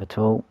expensive at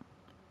all.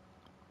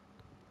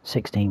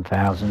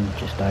 16,000,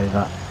 just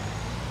over.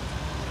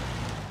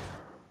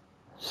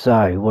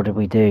 So what did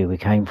we do? We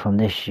came from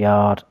this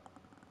yard,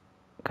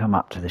 come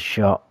up to the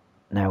shop.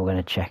 Now we're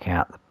going to check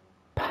out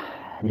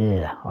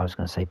the, I was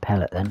going to say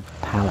pallet then,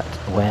 pallet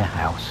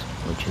warehouse,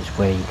 which is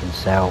where you can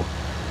sell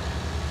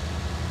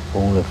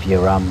all of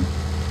your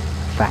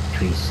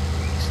factory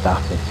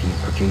stuff if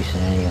you're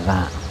producing any of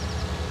that.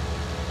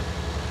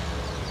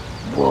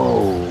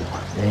 Whoa,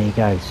 there you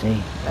go,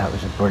 see, that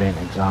was a brilliant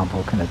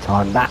example. Couldn't have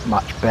timed that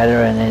much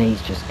better, and then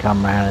he's just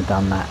come round and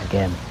done that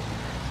again.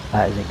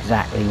 That is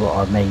exactly what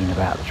I mean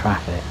about the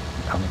traffic.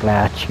 I'm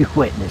glad you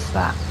witnessed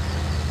that,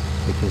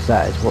 because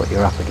that is what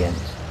you're up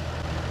against.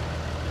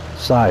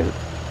 So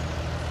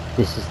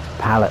this is the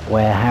pallet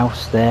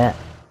warehouse there.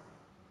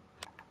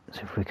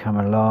 So if we come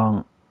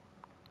along,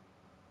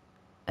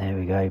 there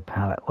we go,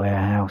 pallet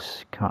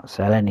warehouse. Can't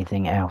sell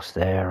anything else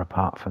there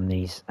apart from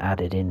these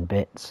added in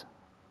bits.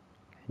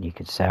 And you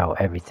can sell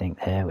everything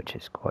there, which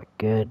is quite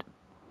good.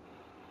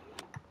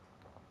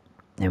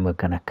 Then we're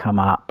going to come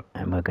up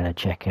and we're going to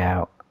check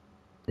out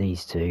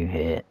these two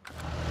here.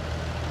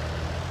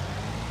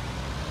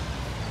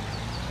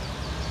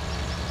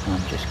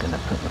 I'm just going to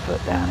put my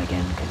foot down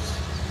again, because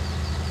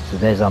so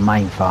there's our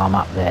main farm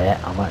up there.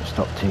 I won't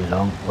stop too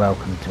long.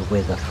 Welcome to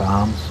Wyther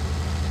Farms.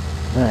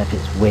 I don't know if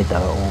it's Wyther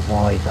or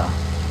Wyther.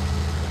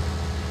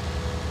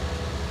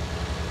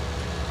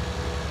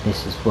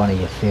 This is one of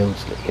your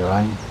fields that you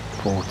own.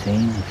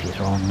 14 if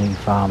you're on new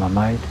farmer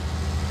mode.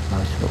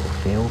 Nice little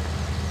field.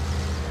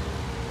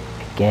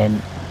 Again,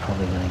 I'm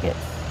probably going to get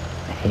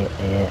hit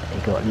here.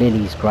 You got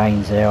Lily's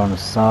grains there on the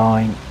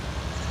sign,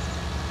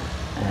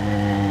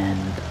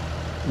 and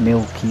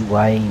Milky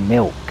Way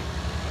milk.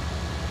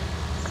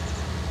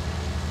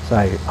 So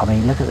I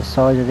mean, look at the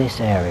size of this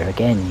area.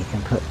 Again, you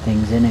can put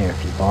things in here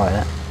if you buy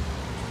it.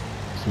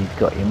 So you've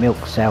got your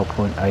milk sale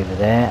point over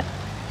there,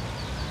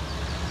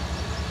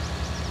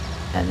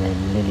 and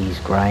then Lily's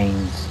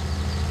grains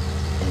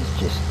is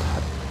just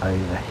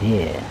over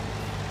here,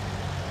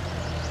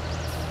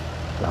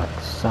 like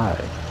so.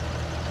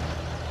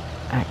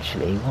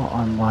 Actually, what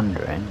I'm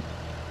wondering,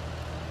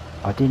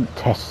 I didn't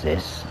test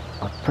this.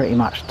 I've pretty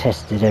much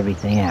tested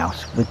everything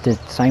else with the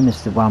same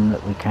as the one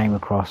that we came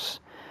across,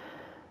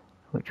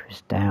 which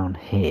was down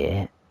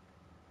here,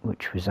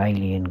 which was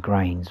Alien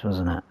Grains,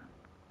 wasn't it?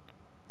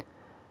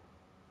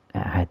 It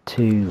had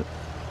 2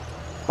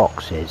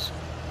 boxes.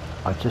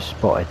 I just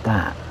spotted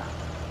that.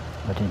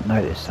 I didn't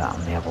notice that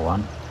on the other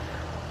one.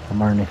 I'm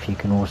wondering if you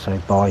can also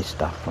buy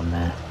stuff from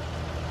there.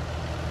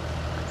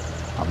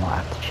 I might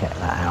have to check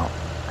that out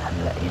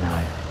and let you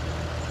know.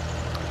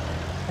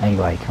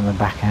 Anyway, coming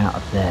back out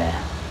of there,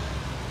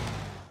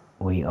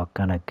 we are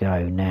gonna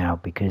go now,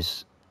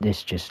 because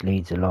this just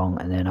leads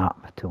along and then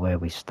up to where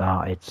we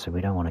started, so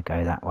we don't want to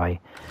go that way.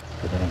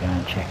 We're going to go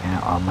and check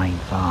out our main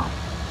farm.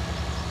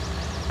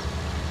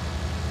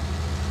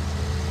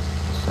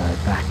 So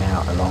back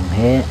out along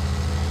here.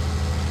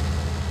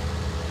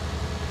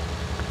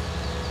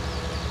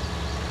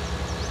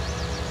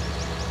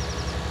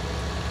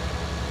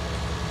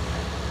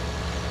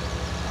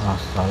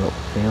 Past our little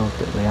field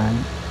that we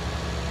own.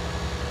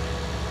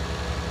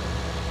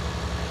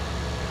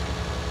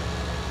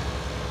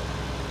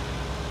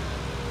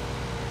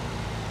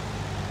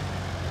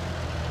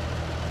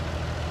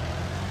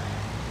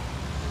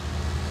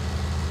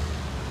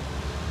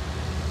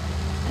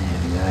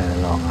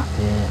 Along up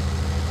here,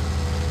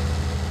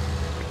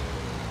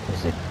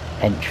 there's an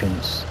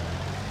entrance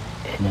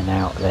in and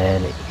out there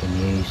that you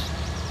can use.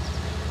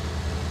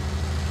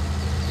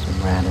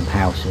 Some random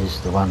houses,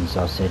 the ones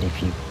I said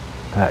if you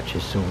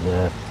purchase all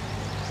the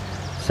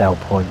sell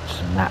points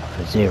and that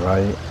for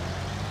 0,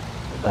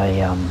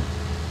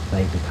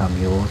 they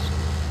become yours.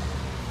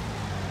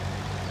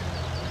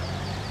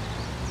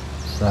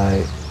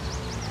 So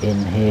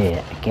in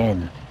here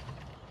again,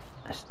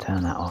 let's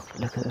turn that off.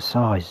 Look at the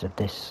size of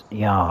this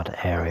yard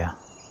area.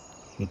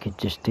 You could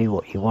just do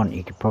what you want.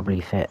 You could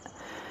probably fit,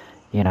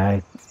 you know,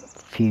 a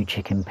few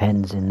chicken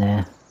pens in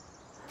there.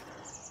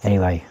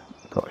 Anyway,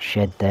 got a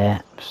shed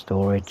there,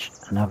 storage,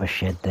 another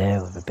shed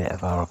there with a bit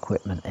of our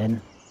equipment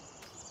in.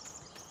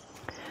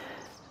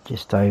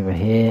 Just over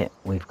here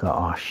we've got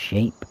our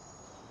sheep.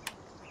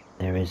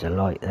 There is a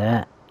light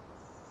there,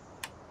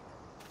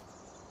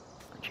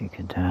 which you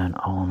can turn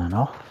on and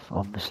off,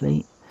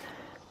 obviously.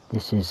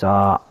 This is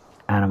our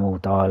animal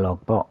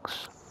dialogue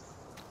box.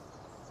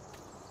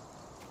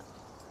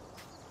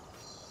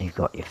 You've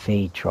got your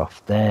feed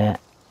trough there,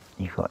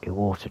 you've got your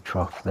water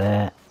trough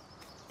there,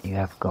 you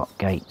have got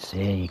gates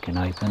here you can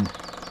open,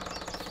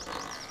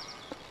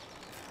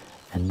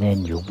 and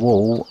then your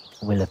wall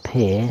will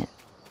appear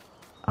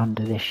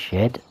under this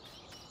shed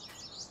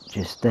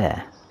just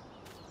there.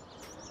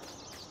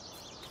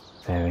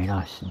 Very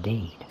nice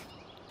indeed.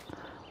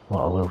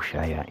 What I will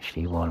show you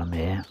actually while I'm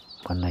here,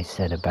 when they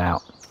said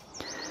about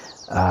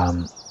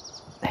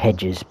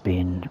hedges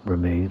being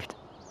removed,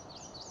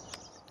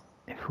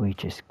 if we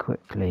just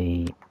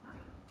quickly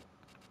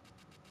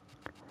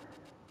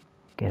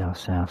get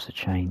ourselves a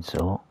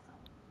chainsaw.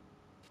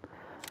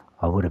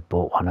 I would have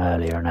bought one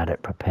earlier and had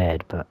it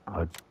prepared, but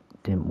I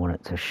didn't want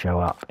it to show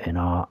up in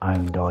our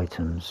owned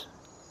items.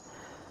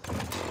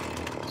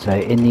 So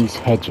in these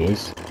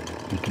hedges,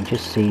 you can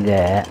just see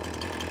there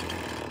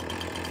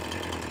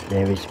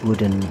is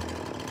wooden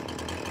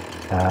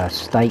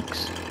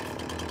stakes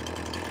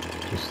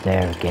just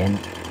there again,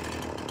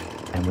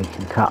 and we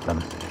can cut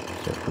them.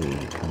 So if we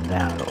come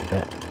down a little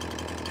bit,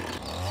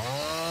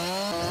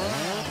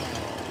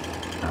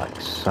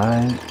 like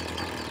so.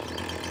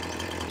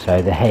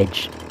 So the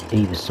hedge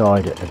either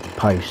side of the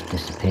post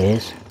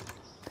disappears.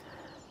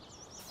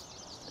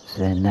 So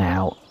then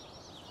now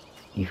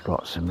you've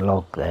got some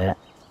log there.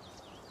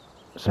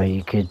 So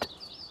you could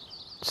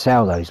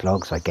sell those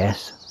logs, I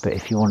guess, but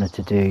if you wanted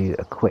to do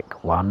a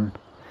quick one,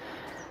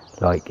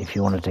 like if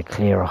you wanted to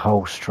clear a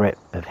whole strip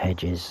of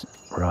hedges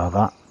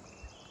rather,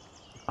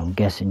 I'm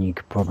guessing you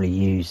could probably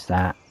use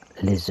that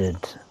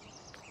lizard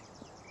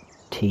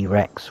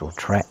T-Rex or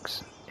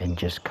Trex and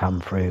just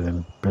come through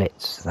and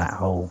blitz that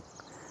whole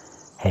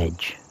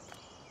hedge,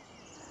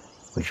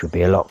 which would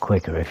be a lot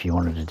quicker if you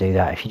wanted to do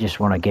that. If you just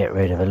want to get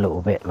rid of a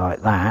little bit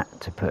like that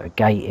to put a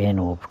gate in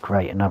or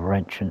create another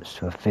entrance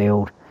to a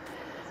field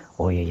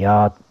or your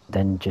yard,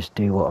 then just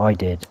do what I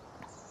did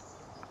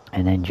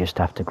and then just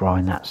have to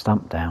grind that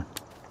stump down.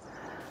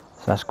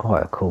 So that's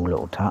quite a cool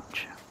little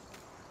touch,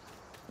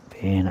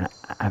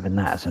 having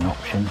that as an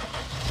option,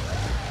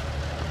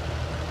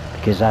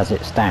 because as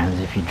it stands,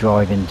 if you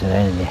drive into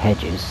any of the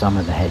hedges, some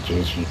of the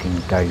hedges you can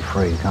go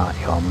through, can't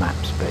you, on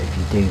maps, but if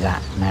you do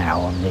that now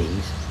on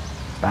these,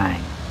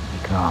 bang, you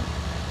can't.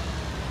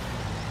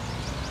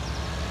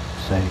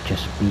 So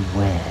just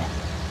beware.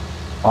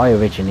 I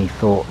originally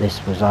thought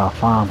this was our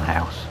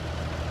farmhouse,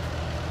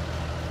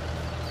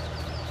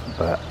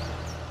 but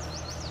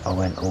I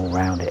went all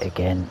round it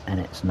again and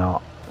it's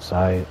not.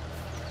 So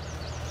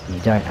you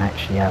don't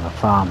actually have a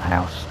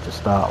farmhouse to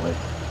start with,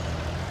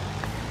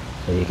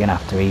 so you're gonna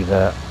have to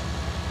either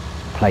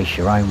place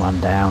your own one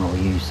down or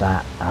use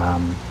that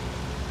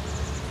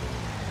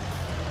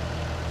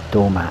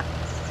doormat.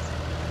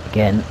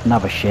 Again,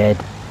 another shed,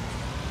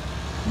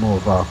 more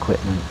of our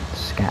equipment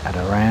scattered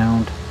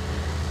around.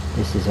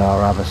 This is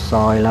our other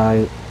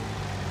silo,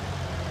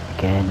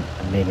 again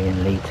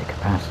 1,000,000 litre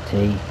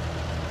capacity.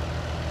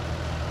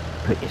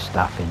 Put your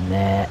stuff in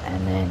there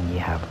and then you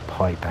have a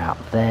pipe out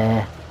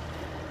there.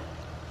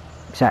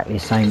 Exactly the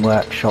same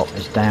workshop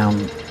as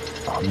down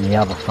on the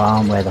other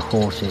farm where the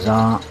horses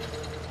are.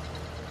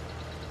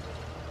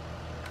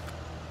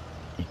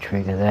 Your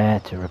trigger there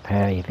to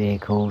repair your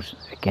vehicles,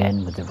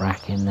 again with the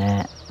rack in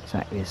there,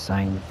 exactly the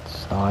same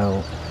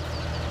style.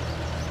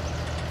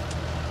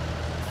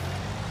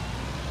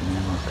 And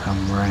then we'll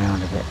come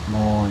round a bit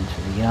more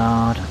into the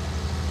yard.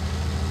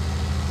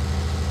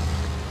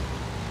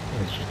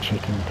 There's your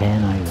chicken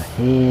pen over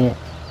here.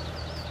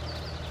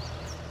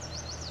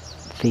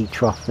 Feed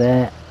trough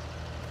there.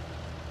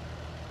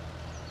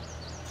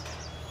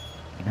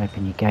 You can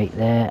open your gate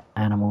there.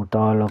 Animal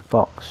dialogue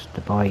box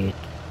to buy your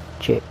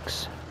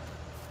chicks.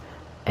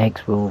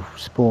 Eggs will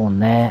spawn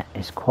there.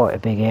 It's quite a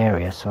big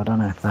area, so I don't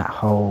know if that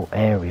whole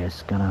area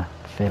is gonna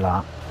fill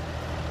up.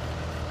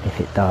 If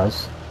it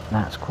does,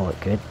 that's quite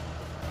good.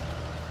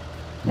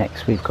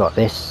 Next we've got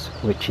this,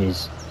 which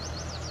is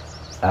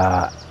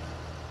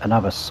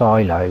another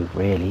silo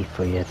really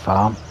for your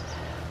farm.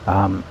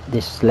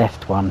 This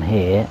left one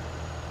here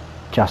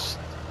just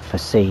for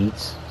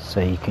seeds, so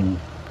you can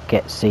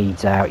get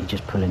seeds out. You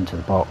just pull into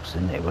the box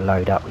and it will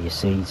load up with your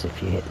seeds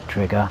if you hit the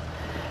trigger,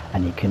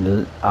 and you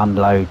can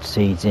unload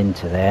seeds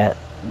into there.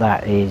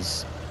 That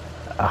is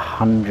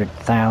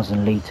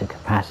 100,000 litre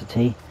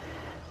capacity.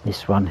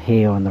 This one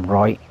here on the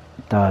right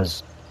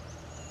does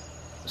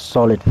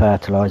solid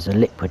fertilizer,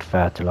 liquid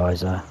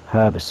fertilizer,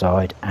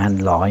 herbicide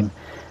and lime,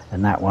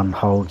 and that one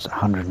holds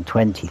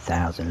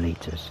 120,000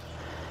 litres,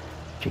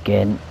 which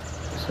again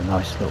is a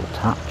nice little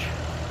touch.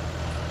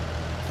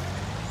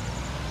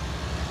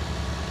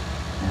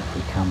 Now if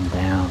we come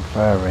down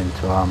further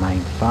into our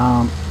main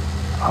farm,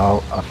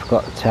 oh, I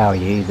forgot to tell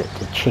you that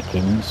the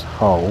chickens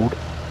hold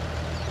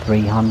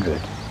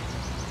 300. I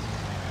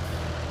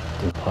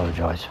do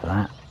apologise for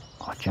that.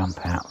 I'll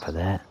jump out for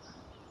that.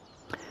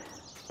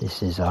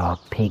 This is our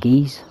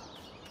piggies.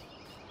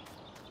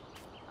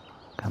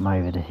 Come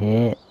over to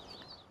here.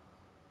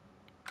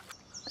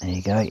 There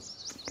you go. You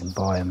can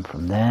buy them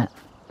from there.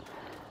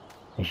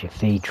 There's your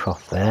feed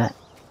trough there.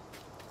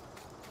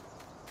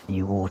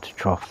 Your water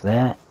trough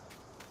there.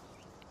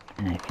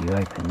 And if you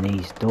open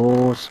these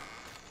doors,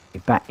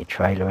 you back your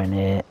trailer in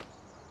here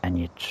and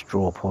your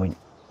straw point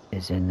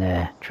is in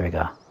there,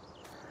 trigger.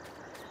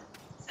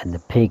 And the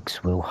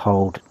pigs will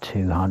hold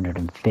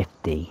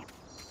 250.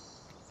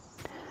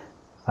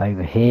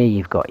 Over here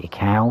you've got your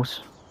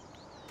cows.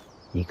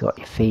 You've got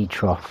your feed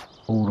trough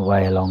all the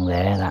way along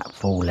there, that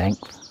full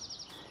length.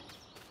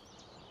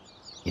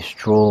 Your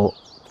straw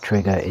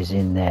trigger is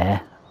in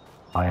there.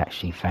 I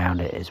actually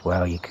found it as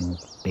well. You can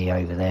be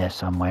over there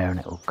somewhere and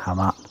it will come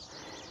up.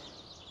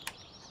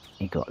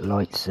 You've got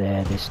lights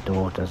there. This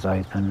door does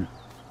open.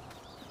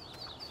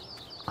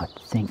 I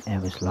think there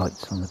was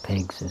lights on the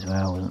pigs as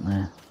well, wasn't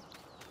there?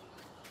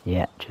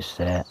 Yeah, just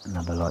there,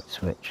 another light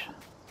switch.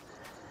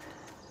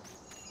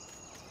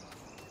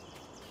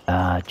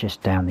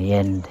 Just down the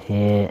end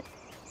here,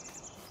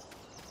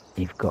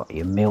 you've got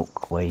your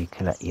milk, where you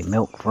collect your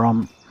milk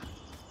from.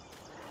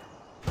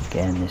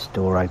 Again, this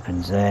door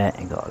opens there.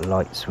 You've got a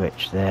light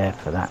switch there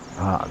for that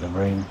part of the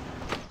room.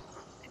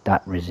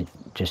 That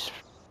just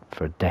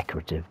for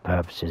decorative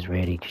purposes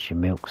really, because your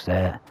milk's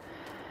there.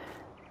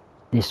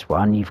 This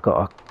one you've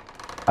got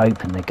to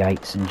open the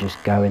gates and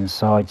just go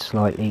inside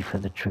slightly for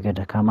the trigger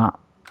to come up.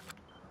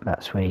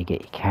 That's where you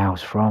get your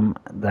cows from.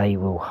 They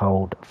will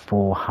hold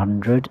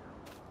 400.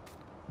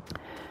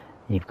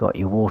 You've got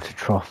your water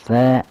trough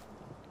there,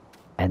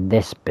 and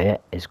this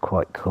bit is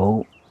quite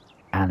cool.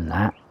 And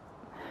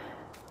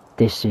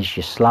this is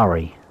your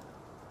slurry.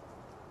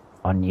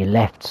 On your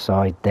left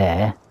side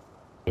there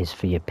is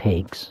for your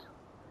pigs,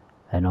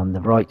 and on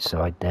the right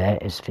side there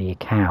is for your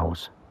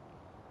cows,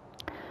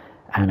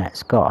 and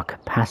it's got a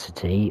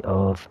capacity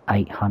of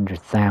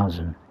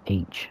 800,000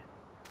 each,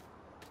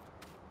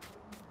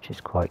 which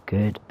is quite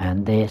good.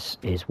 And this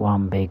is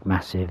one big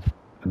massive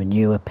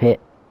manure pit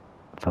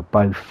for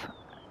both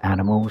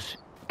animals,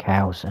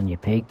 cows and your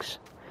pigs,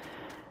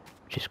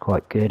 which is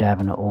quite good,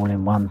 having it all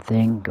in one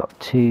thing. Got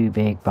two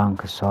big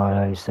bunker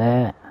silos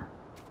there.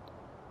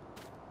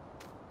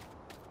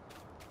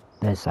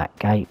 There's that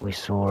gate we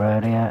saw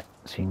earlier,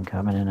 so you can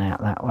come in and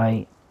out that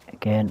way.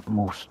 Again,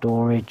 more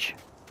storage.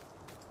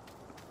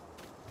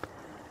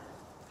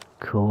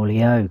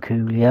 Coolio,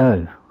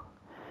 coolio.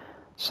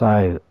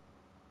 So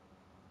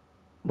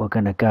we're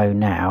going to go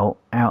now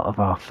out of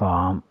our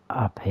farm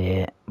up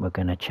here. We're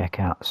going to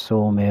check out the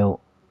sawmill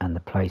and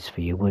the place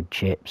for your wood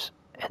chips,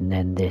 and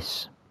then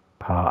this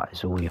part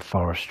is all your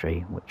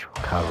forestry, which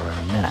we'll cover in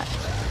a minute.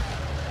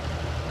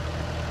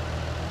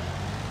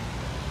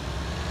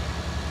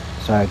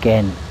 So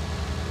again,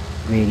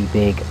 really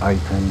big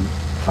open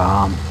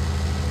farm,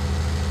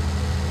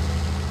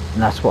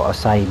 and that's what I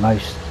say,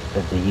 most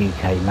of the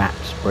UK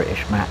maps,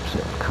 British maps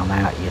that have come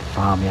out, your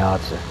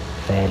farmyards are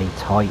fairly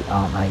tight,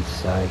 aren't they?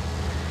 So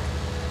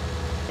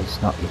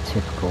it's not your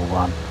typical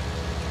one.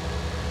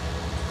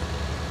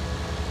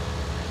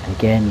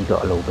 Again, you've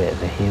got a little bit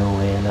of a hill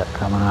here, look,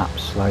 coming up,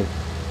 slope.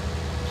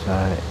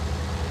 So,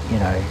 you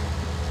know,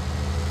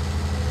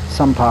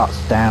 some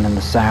parts down in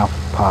the south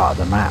part of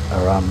the map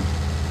are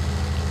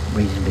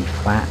reasonably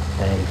flat,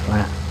 fairly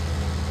flat.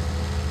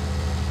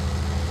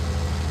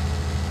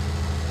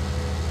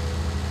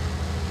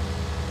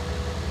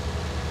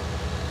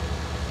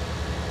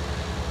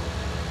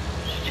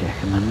 Just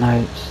checking my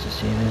notes to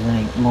see if there's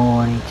anything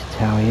more I need to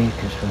tell you,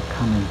 because we're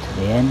coming to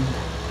the end,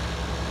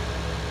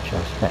 which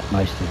I expect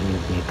most of you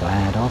will be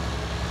glad of.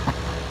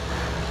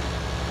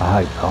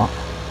 I hope not.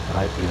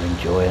 I hope you're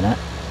enjoying it.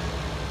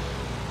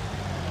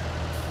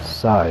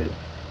 So,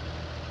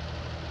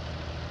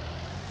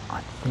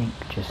 I think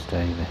just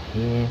over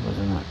here,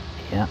 wasn't it?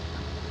 Yeah.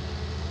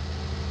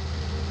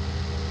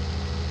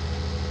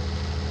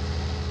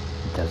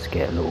 It does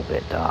get a little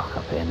bit dark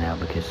up here now,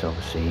 because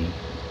obviously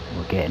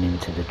we're getting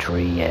into the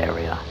tree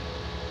area.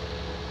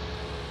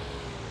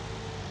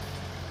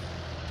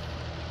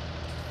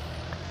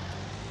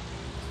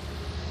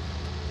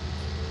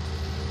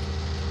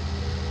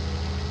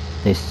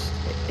 This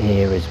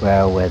here as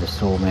well, where the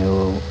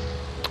sawmill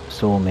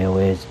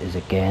is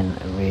again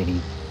a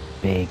really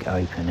big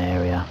open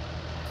area.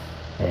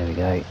 There we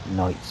go,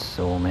 Knight's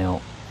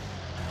sawmill.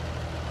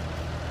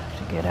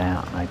 To get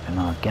out and open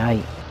our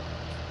gate.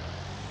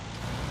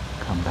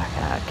 Come back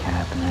out of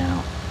cab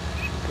now.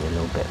 Should be a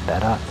little bit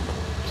better.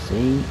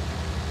 See?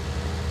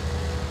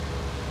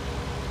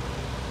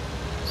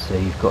 So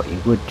you've got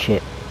your wood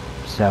chip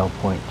sell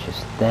point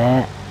just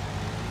there.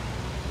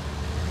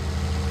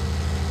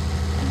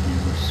 And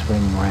then we'll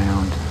swing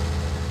round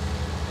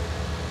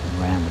and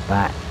round the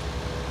back.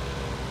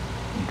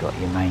 You've got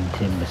your main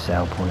timber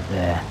sell point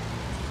there.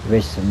 There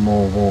is some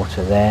more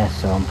water there,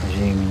 so I'm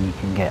presuming you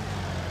can get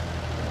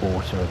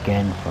water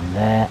again from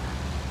there.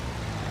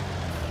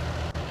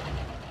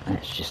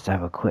 Let's just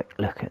have a quick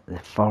look at the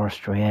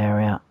forestry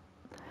area,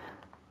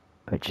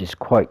 which is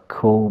quite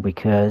cool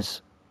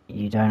because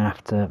you don't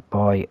have to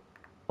buy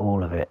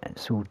all of it.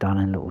 It's all done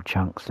in little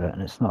chunks,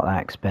 and it's not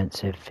that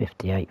expensive.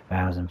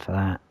 58,000 for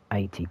that,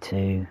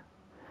 82,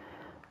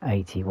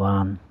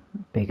 81,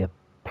 bigger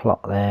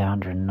plot there,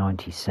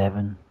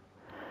 197.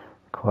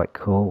 Quite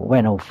cool.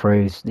 Went all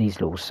through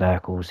these little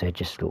circles. They're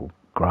just little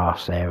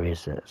grass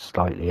areas that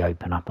slightly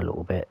open up a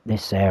little bit.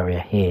 This area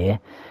here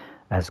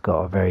has got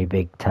a very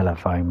big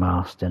telephone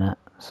mast in it,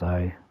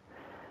 so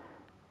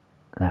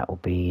that will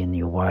be in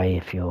your way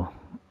if you're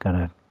going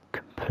to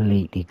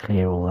completely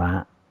clear all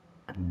that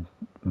and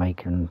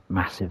make a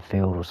massive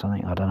field or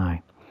something. I don't know.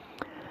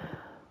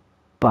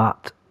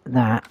 But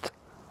that,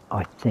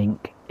 I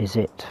think, is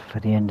it for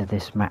the end of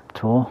this map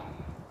tour.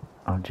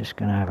 I'm just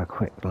going to have a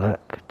quick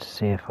look to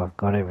see if I've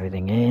got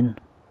everything in.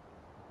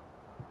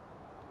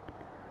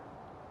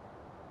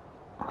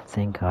 I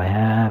think I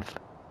have.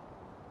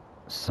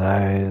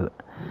 So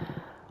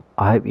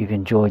I hope you've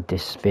enjoyed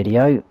this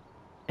video.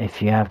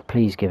 If you have,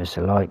 please give us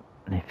a like,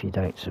 and if you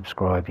don't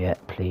subscribe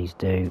yet, please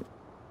do,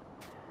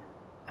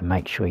 and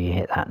make sure you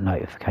hit that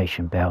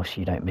notification bell so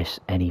you don't miss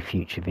any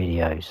future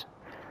videos.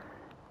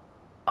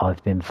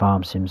 I've been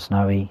Farm Sim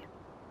Snowy.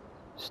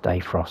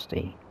 Stay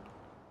frosty.